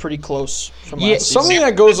stats are pretty close from Yeah, last season. Something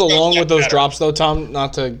that goes along with those better. drops, though, Tom,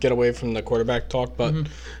 not to get away from the quarterback talk, but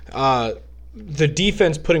the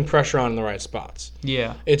defense putting pressure on in the right spots.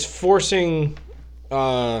 Yeah. It's forcing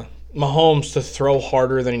Mahomes to throw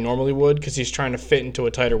harder than he normally would because he's trying to fit into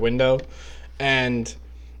a tighter window. And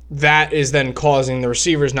that is then causing the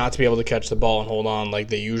receivers not to be able to catch the ball and hold on like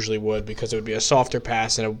they usually would because it would be a softer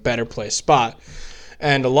pass in a better placed spot.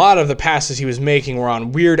 And a lot of the passes he was making were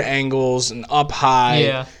on weird angles and up high.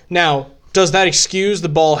 Yeah. Now, does that excuse the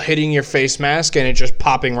ball hitting your face mask and it just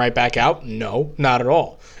popping right back out? No, not at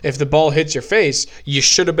all. If the ball hits your face, you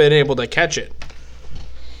should have been able to catch it.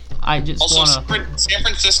 I just Also, want to. San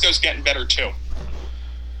Francisco's getting better too.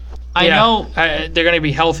 I know. they're going to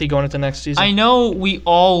be healthy going into next season. I know we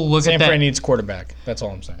all look San at that. Fran needs quarterback. That's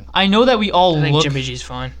all I'm saying. I know that we all I think look. Jimmy G's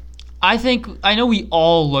fine. I know we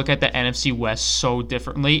all look at the NFC West so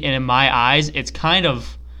differently, and in my eyes, it's kind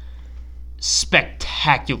of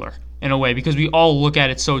spectacular in a way because we all look at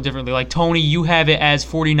it so differently. Like, Tony, you have it as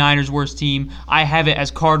 49ers' worst team. I have it as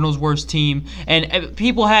Cardinals' worst team. And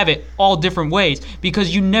people have it all different ways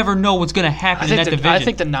because you never know what's going to happen in that division. I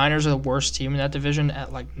think the Niners are the worst team in that division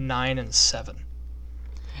at like 9-7.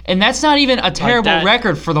 And that's not even a terrible that.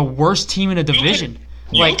 record for the worst team in a division.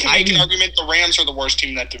 You can make an argument the Rams are the worst team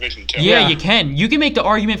in that division too. Yeah, Yeah. you can. You can make the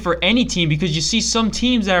argument for any team because you see some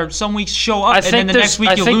teams that are some weeks show up and then the next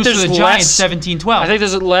week you lose to the Giants 17-12. I think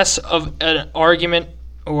there's less of an argument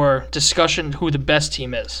or discussion who the best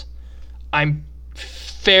team is. I'm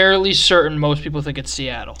fairly certain most people think it's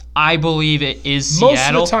Seattle. I believe it is Most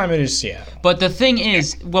Seattle. of the time it is Seattle. But the thing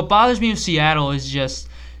is, what bothers me with Seattle is just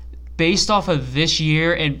based off of this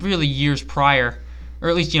year and really years prior, or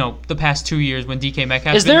at least, the past 2 years when DK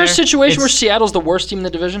Metcalf Is there a situation where it's Seattle's the worst team in the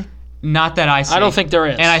division? not that I see. I don't think there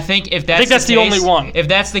is. And I think if that's that's the only one. If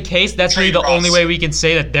that's the case, that's really the Ross. only way we can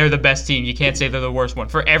say that they're the best team. You can't say they're the worst one.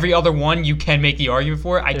 For every other one, you can make the argument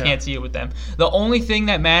for it. I can't see it with them. The only thing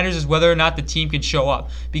that matters is whether or not the team can show up.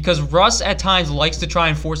 Because Russ at times likes to try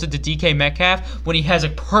and force it to DK Metcalf when he has a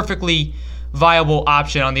perfectly viable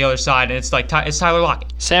option on the other side, and it's like it's Tyler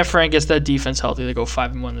Lockett. San Fran gets that defense healthy. They go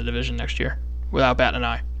 5-1 in the division next year without batting an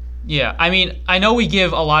eye. Yeah, I mean, I know we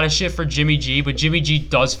give a lot of shit for Jimmy G, but Jimmy G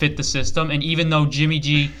does fit the system, and even though Jimmy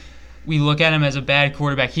G, we look at him as a bad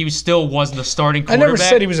quarterback, he still was the starting I quarterback. never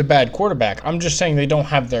said he was a bad quarterback. I'm just saying they don't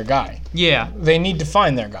have their guy. Yeah, They need to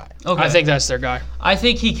find their guy. okay. I think that's their guy. I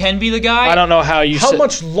think he can be the guy. I don't know how you. How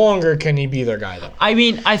much longer can he be their guy, though? I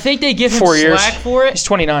mean, I think they give him 4 years slack for it. He's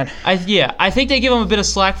 29. I think they give him a bit of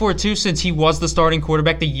slack for it too, since he was the starting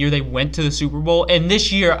quarterback the year they went to the Super Bowl. And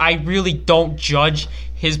this year, I really don't judge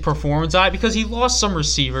his performance on it because he lost some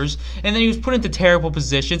receivers, and then he was put into terrible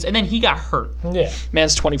positions, and then he got hurt, Yeah.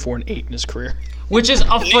 Man's 24-8 in his career. which is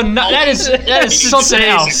that is something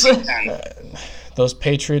else. Those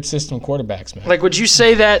Patriot system quarterbacks, man. Like, would you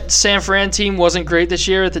say that San Fran team wasn't great this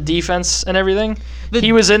year at the defense and everything?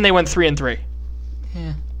 He was in. They went 3-3.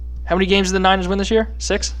 Yeah. How many games did the Niners win this year?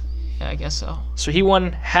 6. Yeah, I guess so. So he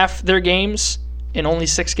won half their games in only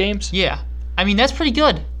 6 games. Yeah, I mean that's pretty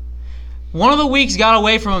good. One of the weeks got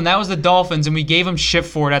away from him. That was the Dolphins, and we gave him shit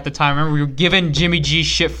for it at the time. Remember, we were giving Jimmy G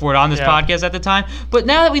shit for it on this podcast at the time. But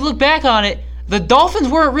now that we look back on it, the Dolphins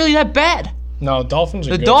weren't really that bad. No, Dolphins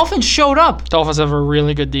are The good. Dolphins showed up. Dolphins have a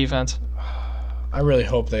really good defense. I really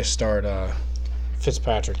hope they start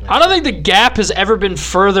Fitzpatrick. I don't think the gap has ever been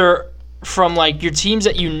further from like your teams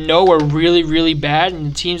that you know are really, really bad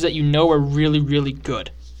and the teams that you know are really, really good.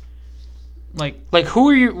 Like who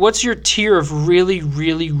are you? What's your tier of really,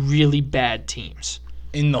 really, really bad teams?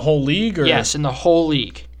 In the whole league, or Yes, in the whole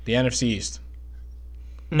league. the NFC East?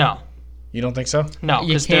 No, You don't think so? no, You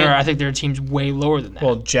because can't- I think there are teams way lower than that.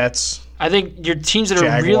 Well, Jets. I think your teams that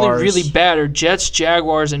are really, Jaguars. really bad are Jets,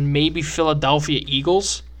 Jaguars, and maybe Philadelphia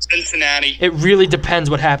Eagles. Cincinnati. It really depends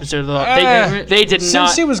what happens there. They did not.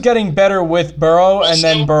 Cincy was getting better with Burrow, and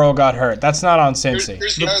then Also- Burrow got hurt. That's not on Cincy.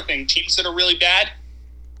 Here's the other thing. Teams that are really bad.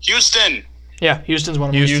 Houston. Yeah, Houston's one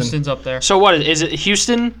of them. Houston. Houston's up there. So what is it?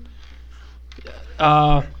 Houston,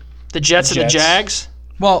 the Jets, and the Jets. Jags.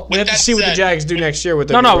 Well, we have to that see what the said- Jags do next year with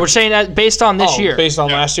their No, we're saying that based on this year. Based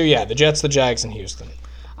on last year, yeah, the Jets, the Jags, and Houston.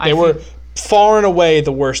 They I were think- far and away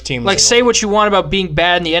the worst teams. Like, in the say league. what you want about being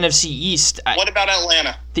bad in the NFC East. What about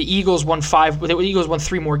Atlanta? The Eagles won 5. The Eagles won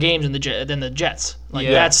 3 more games than the Jets. Like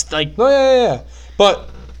Yeah. that's like Oh yeah. But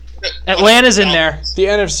Atlanta's in there. the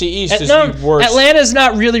NFC East is No, the worst. Atlanta's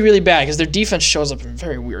not really, really bad because their defense shows up in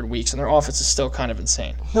very weird weeks and their offense is still kind of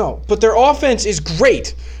insane. No, but their offense is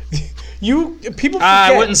great. People forget.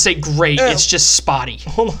 I wouldn't say great. It's just spotty.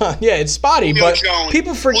 Hold on. Yeah, it's spotty, Julio but Jones-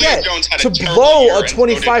 people forget Julio Jones had a to terrible blow year, a and so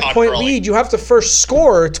did 25-point Todd Gurley. lead, you have to first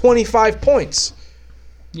score 25 points.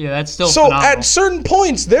 Yeah, that's still So phenomenal. at certain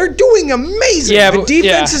points, they're doing amazing. Yeah, the but,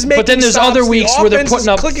 defense is making but then there's stops, other the weeks where they're offense putting is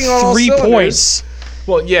up clicking on all 3 cylinders. points,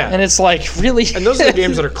 Well, yeah. and it's like really. And those are the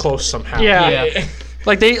games that are close somehow. Yeah.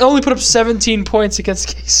 Like, they only put up 17 points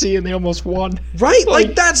against KC, and they almost won. Right?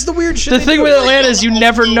 Like, that's the weird shit. The thing with Atlanta is you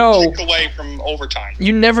never know. Away from overtime.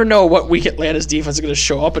 You never know what week Atlanta's defense is going to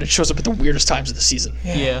show up, and it shows up at the weirdest times of the season.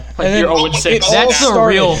 Yeah. Like, And you're then 0-6. That's the started.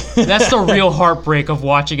 real. That's the real heartbreak of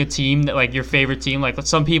watching a team that, like, your favorite team. Like,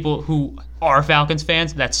 some people who are Falcons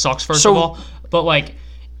fans, that sucks. First So- of all, but like,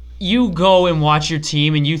 you go and watch your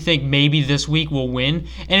team and you think maybe this week we'll win,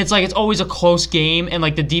 and it's like it's always a close game, and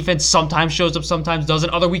like the defense sometimes shows up, sometimes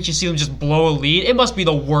doesn't. Other weeks you see them just blow a lead. It must be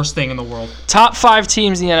the worst thing in the world. Top 5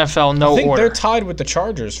 teams in the NFL, no I think order. they're tied with the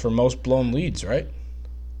Chargers for most blown leads, right?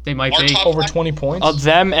 They might Our be. top- Over 20 points. Of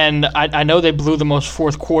them, and I know they blew the most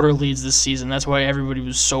fourth quarter leads this season. That's why everybody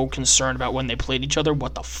was so concerned about when they played each other.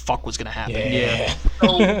 What the fuck was going to happen? Yeah.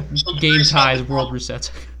 So Game curious about ties, the world top-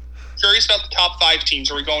 resets. Curious about the top 5 teams.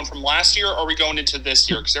 Are we going from last year, or are we going into this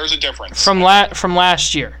year? Because there's a difference. From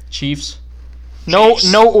last year. Chiefs. No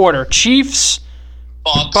Chiefs. no order. Chiefs,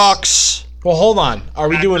 Bucks, Well, hold on. Are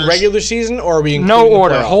we doing Packers. regular season or are we including no the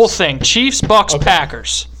order. playoffs? Whole thing. Chiefs, Bucks,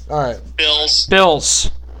 Packers, All right. Bills, Bills.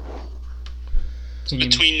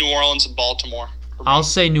 between New Orleans and Baltimore. I'll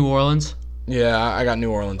say New Orleans. Yeah, I got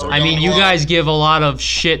New Orleans. I mean, you guys give a lot of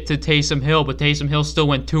shit to Taysom Hill, but Taysom Hill still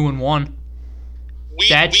went 2-1.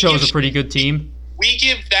 That shows a pretty good team. We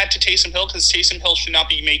give that to Taysom Hill because Taysom Hill should not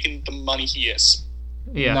be making the money he is.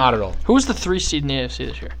 Yeah. Not at all. Who was the 3 seed in the AFC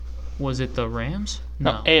this year? Was it the Rams?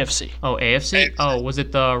 No, AFC. Oh, AFC? Oh, was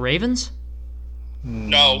it the Ravens?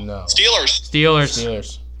 No. No. Steelers. Steelers.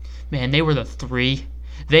 Steelers. Man, they were the 3.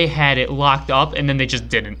 They had it locked up, and then they just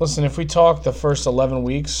didn't. Listen, if we talk the first 11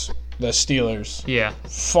 weeks, the Steelers, Yeah.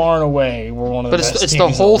 far and away, were one of the But best it's teams the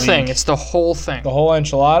in whole league. thing. It's the whole thing. The whole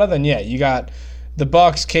enchilada, then yeah, you got the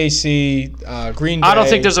Bucks, KC, Green Bay. I don't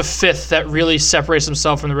think there's a fifth that really separates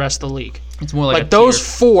themselves from the rest of the league. It's more like, Like a those tier.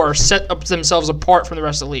 4 set up themselves apart from the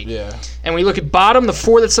rest of the league. Yeah. And when you look at bottom, the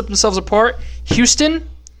 4 that set themselves apart, Houston,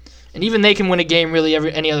 and even they can win a game really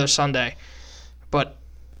any other Sunday. But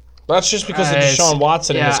That's just because of it's- Deshaun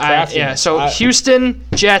Watson and his craftiness. So Houston,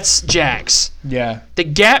 Jets, Jags. Yeah. The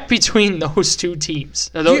gap between those two teams,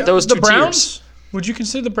 those the two Browns? tiers. Would you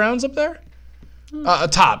consider the Browns up there?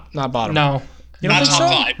 Top, not bottom. No, You don't Not think top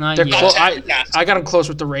so? 5. Not they're yet. close. Yeah. I got them close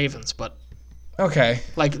with the Ravens, but Okay.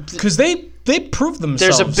 like Because they proved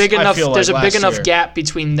themselves. there's a big I enough feel like, there's a big last enough year. gap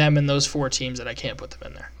between them and those 4 teams that I can't put them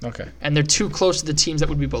in there, Okay, and they're too close to the teams that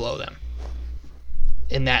would be below them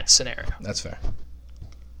in that scenario. that's fair.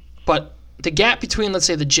 But the gap between, let's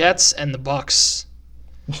say, the Jets and the Bucks,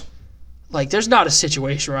 like there's not a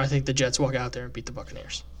situation where I think the Jets walk out there and beat the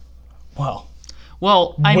Buccaneers. Well,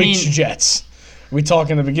 Well, I which mean, Jets? We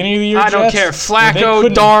talking the beginning of the year? I don't Jets? care. Where they Flacco,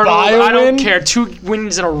 couldn't Darnold, buy a I don't win? care. 2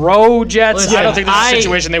 wins in a row, Jets. Listen, I don't think there's a I-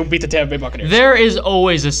 situation they would beat the Tampa Bay Buccaneers. there is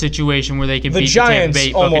always a situation where they can The beat Giants the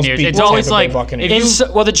Tampa Bay almost Buccaneers. beat It's the always Tampa Bay like Buccaneers. if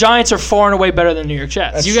you Well, the Giants are far and away better than the New York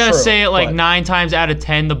Jets. That's You gotta true, say it like but- 9 times out of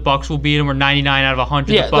 10, the Bucks will beat them, or 99 out of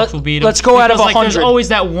 100, Yeah, the Bucks let- will beat them. let's go out of Because, like, there's 100. always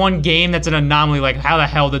that one game that's an anomaly. Like, how the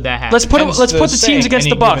hell did that happen? Let's put Hence let's the put the saying, teams against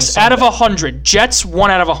any the Bucks. given Out of Sunday. 100, Jets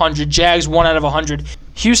 1 out of 100, Jags 1 out of 100,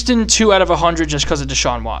 Houston 2 out of 100 just because of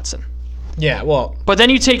Deshaun Watson. Yeah, well, But then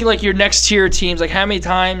you take like your next tier teams, like how many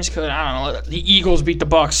times could I don't know the Eagles beat the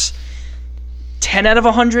Bucks? 10 out of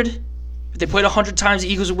 100. If they played 100 times,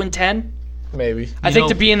 the Eagles would win 10. maybe. I think know-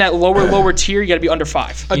 to be in that lower tier, you got to be under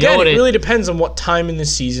 5. Again, what it it- really depends on what time in the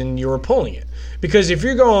season you're pulling it. Because if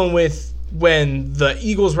you're going with when the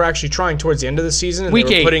Eagles were actually trying towards the end of the season and Week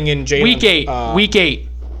they were 8, putting in Jalen, week 8,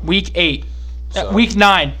 week 8, week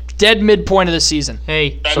 9, dead midpoint of the season.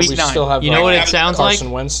 hey, That's Week 9. have You know what it sounds like?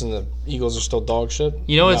 Carson Wentz and the Eagles are still dog shit.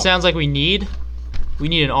 you know what No. it sounds like we need? We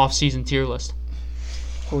need an off-season tier list.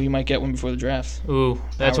 Oh, you might get one before the draft. Ooh,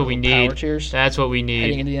 that's what we Power need. tiers. That's what we Heading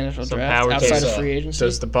need. into the NFL Some draft, power outside tiers. of free agency.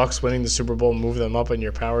 Does the Bucks winning the Super Bowl move them up in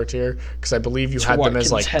your power tier? Because I believe you had what, them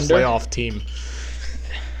as like contender? playoff team.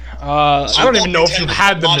 I I don't even know if you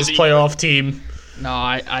had them as playoff team. No,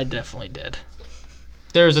 I definitely did.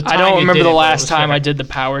 There's a time I don't you remember did the it, but it last was time fair. I did the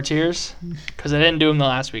power tiers because I didn't do them the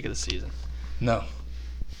last week of the season. No.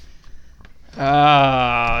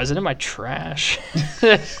 Is it in my trash?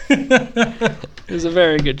 There's a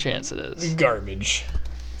very good chance it is. Garbage.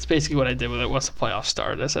 It's basically what I did with it once the playoffs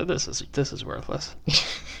started. I said this is worthless.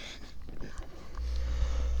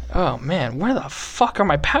 Oh man, where the fuck are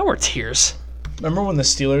my power tiers? Remember when the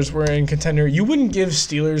Steelers were in contender? You wouldn't give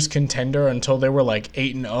Steelers contender until they were like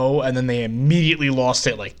 8-0, and then they immediately lost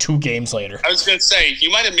it like 2 games later. I was going to say, you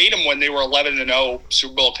might have made them when they were 11-0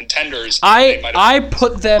 Super Bowl contenders. They might have- I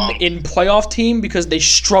put them in playoff team because they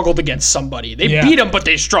struggled against somebody. They Yeah. beat them, but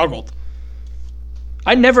they struggled.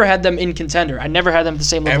 I never had them in contender. I never had them at the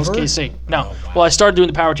same level Ever? as KC. No. Oh, wow. Well, I started doing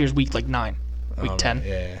the power tiers week like 9. week 10.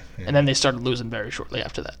 Yeah. And then they started losing very shortly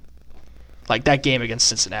after that. Like, that game against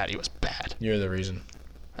Cincinnati was bad. You're the reason.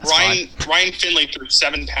 That's Ryan Finley threw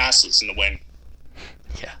 7 passes in the win.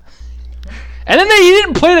 Yeah. And then he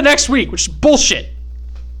didn't play the next week, which is bullshit.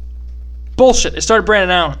 Bullshit. They started Brandon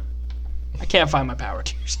Allen. I can't find my power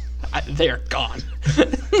tiers. They are gone.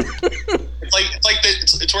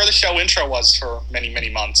 It's where the show intro was for many, many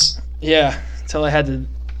months. Yeah, until I had to,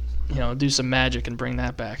 do some magic and bring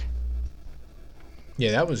that back.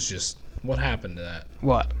 Yeah, that was just... What happened to that?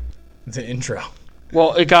 What? The intro.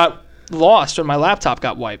 Well, it got lost when my laptop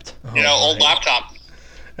got wiped. Old laptop.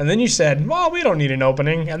 And then you said, well, we don't need an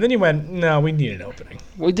opening. And then you went, no, we need an opening.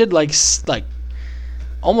 We did like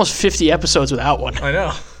almost 50 episodes without one. I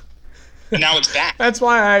know. And now it's back. That's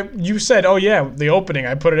why you said, oh yeah, the opening.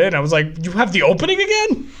 I put it in. I was like, you have the opening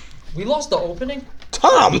again? We lost the opening?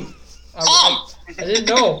 Tom! I didn't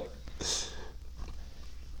know.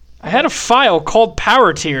 I had a file called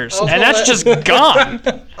Power Tiers, and that's just gone.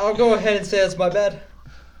 I'll go ahead and say that's my bad.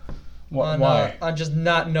 Why? On just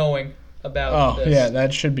not knowing about Oh, this. yeah,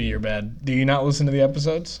 that should be your bad. Do you not listen to the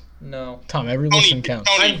episodes? No. Tom, every listen counts.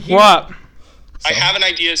 Tony, What? I have an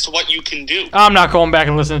idea as to what you can do. I'm not going back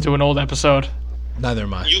and listening to an old episode. Neither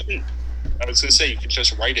am I. I was going to say, you could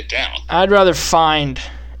just write it down. I'd rather find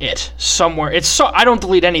it somewhere. I don't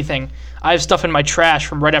delete anything. I have stuff in my trash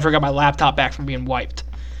from right after I got my laptop back from being wiped.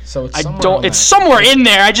 So it's I somewhere don't. on It's that. somewhere in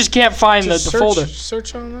there. I just can't find the Just folder.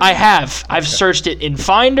 Search on that? I have. I've searched it in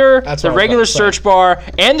Finder, That's the what I was regular about to say. search bar,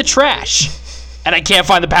 and the trash, and I can't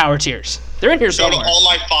find the Power Tiers. They're in here Go to somewhere. all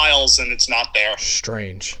my files and it's not there.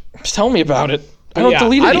 Strange. Just tell me about it. I don't Yeah,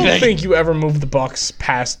 delete anything. I don't think you ever moved the Bucks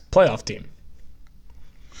past playoff team.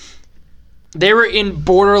 They were in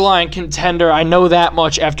borderline contender. I know that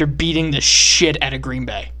much after beating the shit out of Green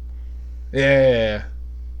Bay. Yeah.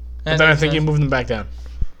 But then I think you moved them back down.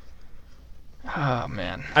 Oh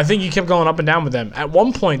man. I think you kept going up and down with them. At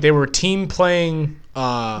one point, they were a team playing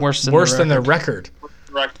Worse than than their record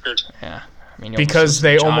Record. Yeah. I mean, you because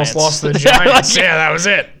they almost lost to the Giants. Giants. Yeah, that was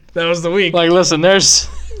it. That was the week. Like, listen, there's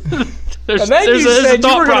and then you said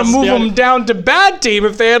you were going to move them down to bad team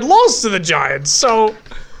if they had lost to the Giants. So,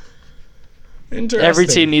 interesting. Every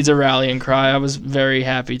team needs a rallying cry. I was very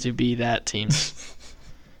happy to be that team.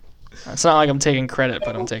 It's not like I'm taking credit,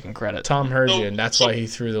 but I'm taking credit. Tom heard you, and that's why he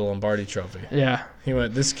threw the Lombardi Trophy. Yeah. He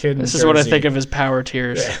went, this kid in This is what I Jersey- think of as Power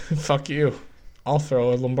Tiers. Fuck you. I'll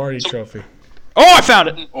throw a Lombardi Trophy. Oh, I found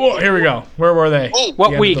it. Oh, here we go. Where were they? Oh, What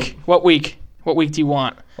The end week? of the- What week? What week do you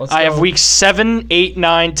want? Let's I have go. weeks 7, 8,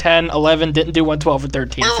 9, 10, 11, didn't do 1, 12, or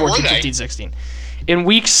 13, Where were 14, they? 15, 16. In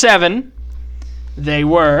week 7, they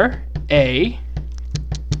were a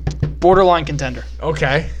borderline contender.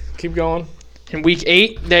 Okay. Keep going. In week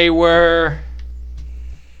 8, they were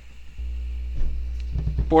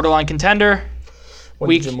borderline contender. When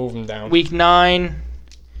Week- did you move them down? Week 9,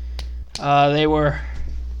 they were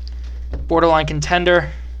borderline contender.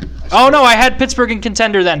 Oh, no, I had Pittsburgh in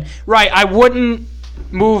contender then. Right, I wouldn't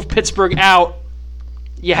move Pittsburgh out.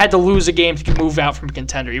 You had to lose a game to move out from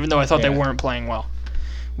contender, even though I thought they Yeah. weren't playing well.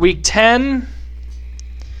 Week 10,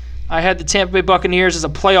 I had the Tampa Bay Buccaneers as a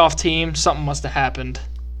playoff team. Something must have happened.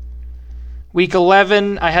 Week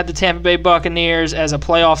 11, I had the Tampa Bay Buccaneers as a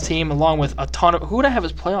playoff team, along with a ton of... Who would I have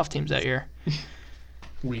as playoff teams that year?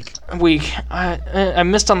 Week. I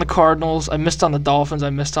missed on the Cardinals. I missed on the Dolphins. I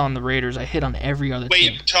missed on the Raiders. I hit on every other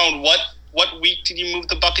team. wait, Tone, what week did you move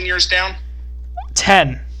the Buccaneers down?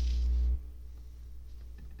 10.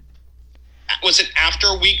 Was it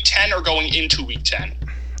after week 10 or going into week 10?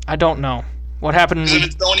 I don't know. What happened in Because if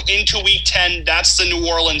week... it's going into week 10, that's the New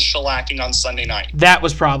Orleans shellacking on Sunday night. That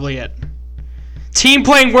was probably it. Team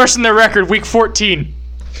playing worse than their record, week 14.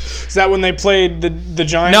 Is that when they played the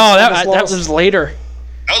Giants? No, and that lost? was later.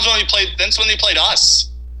 That was when we played. That's when they played us.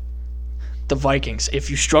 The Vikings. If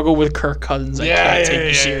you struggle with Kirk Cousins, I can't take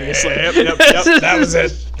you seriously. Yep, that was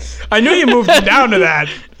it. I knew you moved them down to that.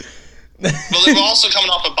 Well, they were also coming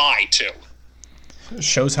off a bye too.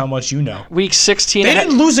 Shows how much you know. Week 16. They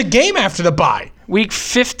didn't lose a game after the bye. Week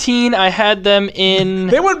 15, I had them in...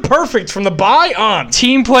 They went perfect from the bye on.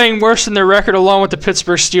 Team playing worse than their record along with the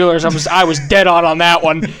Pittsburgh Steelers. I was dead on that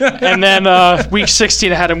one. And then week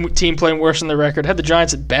 16, I had a team playing worse than their record. I had the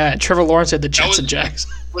Giants at bad. Trevor Lawrence had the Jets and Jags.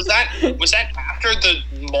 Was that after the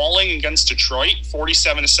mauling against Detroit,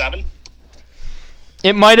 47-7?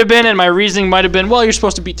 It might have been, and my reasoning might have been, well, you're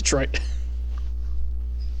supposed to beat Detroit.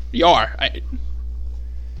 You are.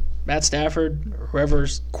 Matt Stafford, or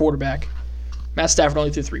whoever's quarterback. Matt Stafford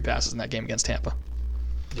only threw 3 passes in that game against Tampa.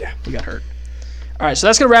 Yeah. He got hurt. All right, so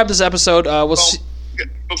that's going to wrap this episode. We'll see.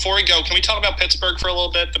 Before we go, can we talk about Pittsburgh for a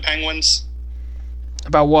little bit? The Penguins.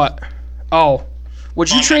 About what? Oh. Would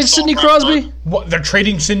you trade Sidney Crosby? What? They're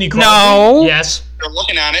trading Sidney Crosby? No. Yes. They're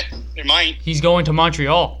looking at it. They might. He's going to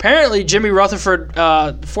Montreal. Apparently, Jimmy Rutherford,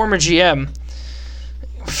 former GM,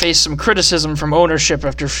 faced some criticism from ownership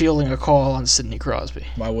after fielding a call on Sidney Crosby.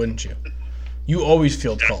 Why wouldn't you? You always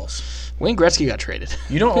field calls. Wayne Gretzky got traded.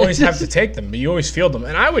 You don't always have to take them, but you always field them.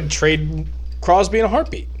 And I would trade Crosby in a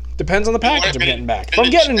heartbeat. Depends on the package I'm getting back. If I'm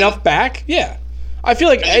getting enough back, yeah. I feel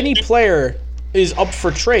like any player is up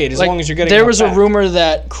for trade as long as you're getting There enough was a back. rumor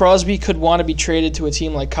that Crosby could want to be traded to a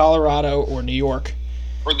team like Colorado or New York.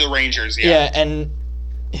 Or the Rangers, Yeah, and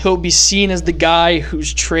he'll be seen as the guy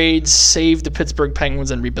whose trades saved the Pittsburgh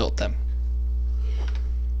Penguins and rebuilt them.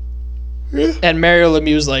 Yeah. And Mario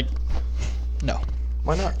Lemieux's like, no,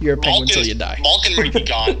 Why not? you're a Penguin till you die. Malkin might be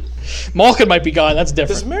gone. Malkin might be gone. That's Does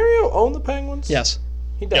different. Mario own the Penguins? Yes,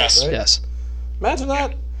 He does, Yes. right? yes. Imagine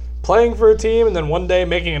that. Playing for a team and then one day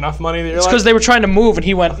making enough money that you're It's because they were trying to move, and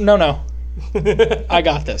he went, no, I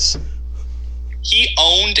got this. He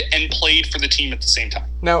owned and played for the team at the same time.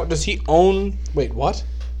 Now, does he own... Wait, what?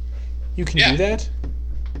 You can Yeah. do that?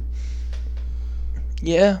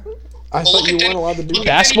 Yeah. I thought you weren't allowed to do that.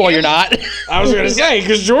 Basketball, you're not. I was going to say,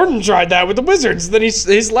 because Jordan tried that with the Wizards. Then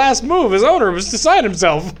his last move as owner was to sign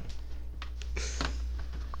himself.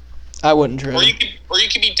 I wouldn't trade Or him. you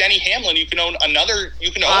could be Denny Hamlin. You can own another.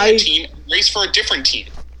 You can own I- a team, race for a different team.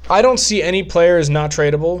 I don't see any player as not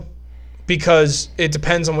tradable because it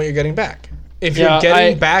depends on what you're getting back. If you're Yeah,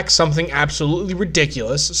 getting I- back something absolutely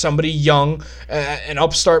ridiculous, somebody young, an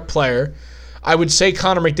upstart player, I would say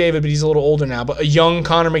Connor McDavid, but he's a little older now. But a young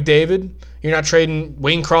Connor McDavid, you're not trading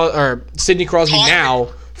or Sidney Crosby Connor- now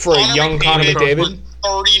for a young Connor McDavid.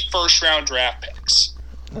 30 first-round draft picks.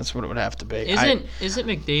 That's what it would have to be. Isn't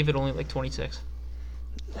McDavid only like 26?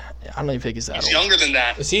 I don't even think he's that He's old. younger than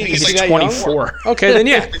that. Is he- I think is he's he like that young? 24. Okay, then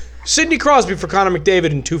yeah, Sidney Crosby for Connor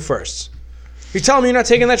McDavid in 2 firsts. You telling me you're not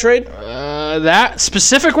taking that trade? That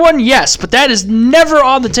specific one, yes, but that is never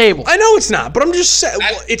on the table. I know it's not, but I'm just saying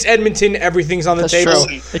it's Edmonton. Everything's on the That's table.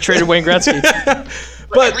 true. They traded Wayne Gretzky. For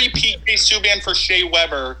But every PK Subban for Shea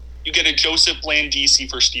Weber, you get a Joseph Blandisi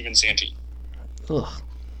for Steven Santini. Ugh,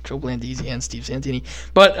 Joe Blandisi and Steve Santini.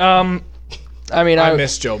 But I mean, I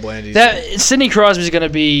miss Joe Blandisi. that Sidney Crosby's going to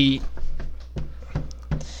be.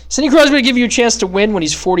 Sidney Crosby will give you a chance to win when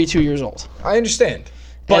he's 42 years old. I understand.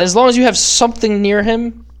 And as long as you have something near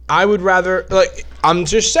him, I would rather I'm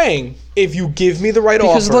just saying, if you give me the right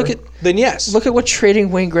Because offer, then yes. look at what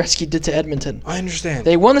trading Wayne Gretzky did to Edmonton. I understand.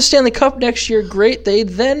 They won the Stanley Cup next year, great. They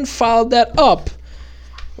then followed that up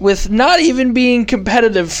with not even being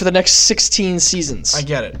competitive for the next 16 seasons. I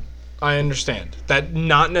get it. I understand. That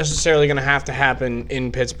not necessarily going to have to happen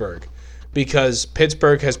in Pittsburgh because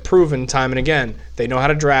Pittsburgh has proven time and again they know how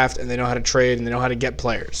to draft and they know how to trade and they know how to get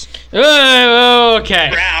players. Okay.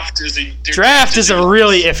 Draft is a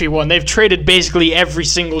really iffy one. They've traded basically every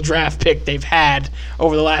single draft pick they've had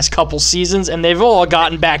over the last couple seasons, and they've all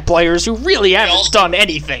gotten back players who really haven't done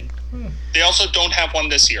anything. They also don't have one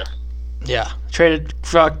this year. Yeah. Traded.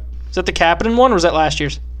 Is that the Kapanen one, or was that last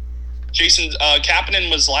year's? Jason Kapanen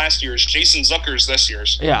was last year's. Jason Zucker's this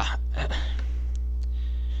year's. Yeah.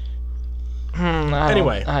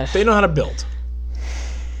 Anyway, they know how to build.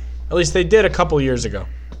 At least they did a couple years ago.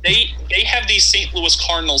 They have the St. Louis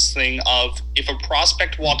Cardinals thing of if a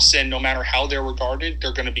prospect walks in, no matter how they're regarded,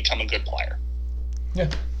 they're going to become a good player. Yeah.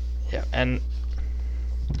 Yeah, and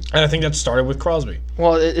I think that started with Crosby.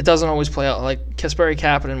 well, it doesn't always play out. Like Kasperi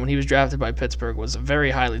Kapanen, when he was drafted by Pittsburgh, was a very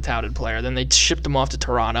highly touted player. Then they shipped him off to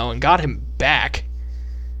Toronto and got him back.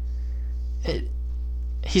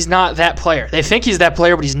 He's not that player. They think he's that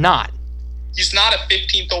player, but he's not. He's not a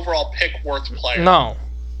 15th overall pick worth player. No.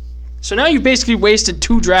 So now you've basically wasted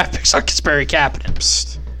 2 draft picks on Kasperi Kapanen.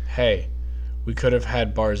 Psst. Hey, we could have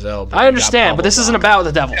had Barzell. I understand, but this isn't about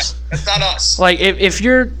the Devils. That's not us. Like, if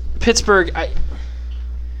you're Pittsburgh,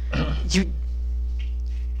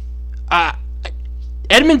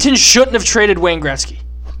 Edmonton shouldn't have traded Wayne Gretzky.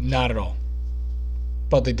 Not at all.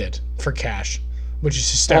 But they did for cash, which is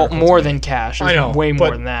Well, hysterical. more to me. than cash. I know, Way but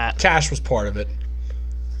more than that. Cash was part of it.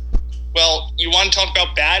 Well, you want to talk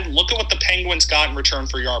about bad? Look at what the Penguins got in return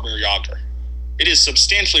for Jaromir Jagr. It is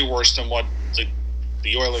substantially worse than what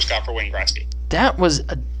the Oilers got for Wayne Gretzky. That was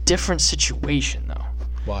a different situation, though.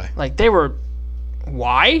 Why? Like, they were...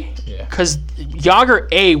 Why? Yeah. Because Jagr,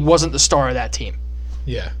 A, wasn't the star of that team.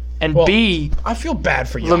 Yeah. And Well, B, I feel bad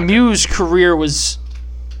for you. Lemieux's career was...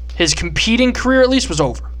 His competing career, at least, was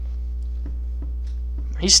over.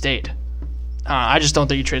 He stayed. I just don't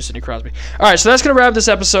think you traded Sidney Crosby. All right, so that's going to wrap this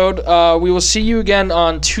episode. We will see you again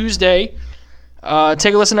on Tuesday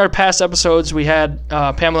Take a listen to our past episodes. We had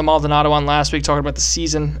Pamela Maldonado on last week talking about the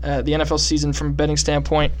season, the NFL season from a betting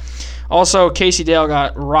standpoint. Also, Casey Dale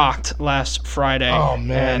got rocked last Friday. Oh,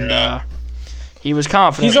 man. And he was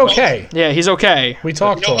confident. He's okay. Yeah, he's okay. We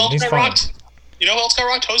talked to him. He's fine. You know who else got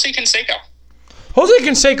rocked? Jose Canseco. Jose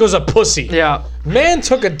Canseco's a pussy. Yeah. Man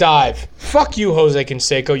took a dive. Fuck you, Jose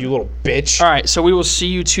Canseco, you little bitch. All right, so we will see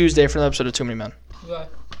you Tuesday for another episode of Too Many Men. Bye.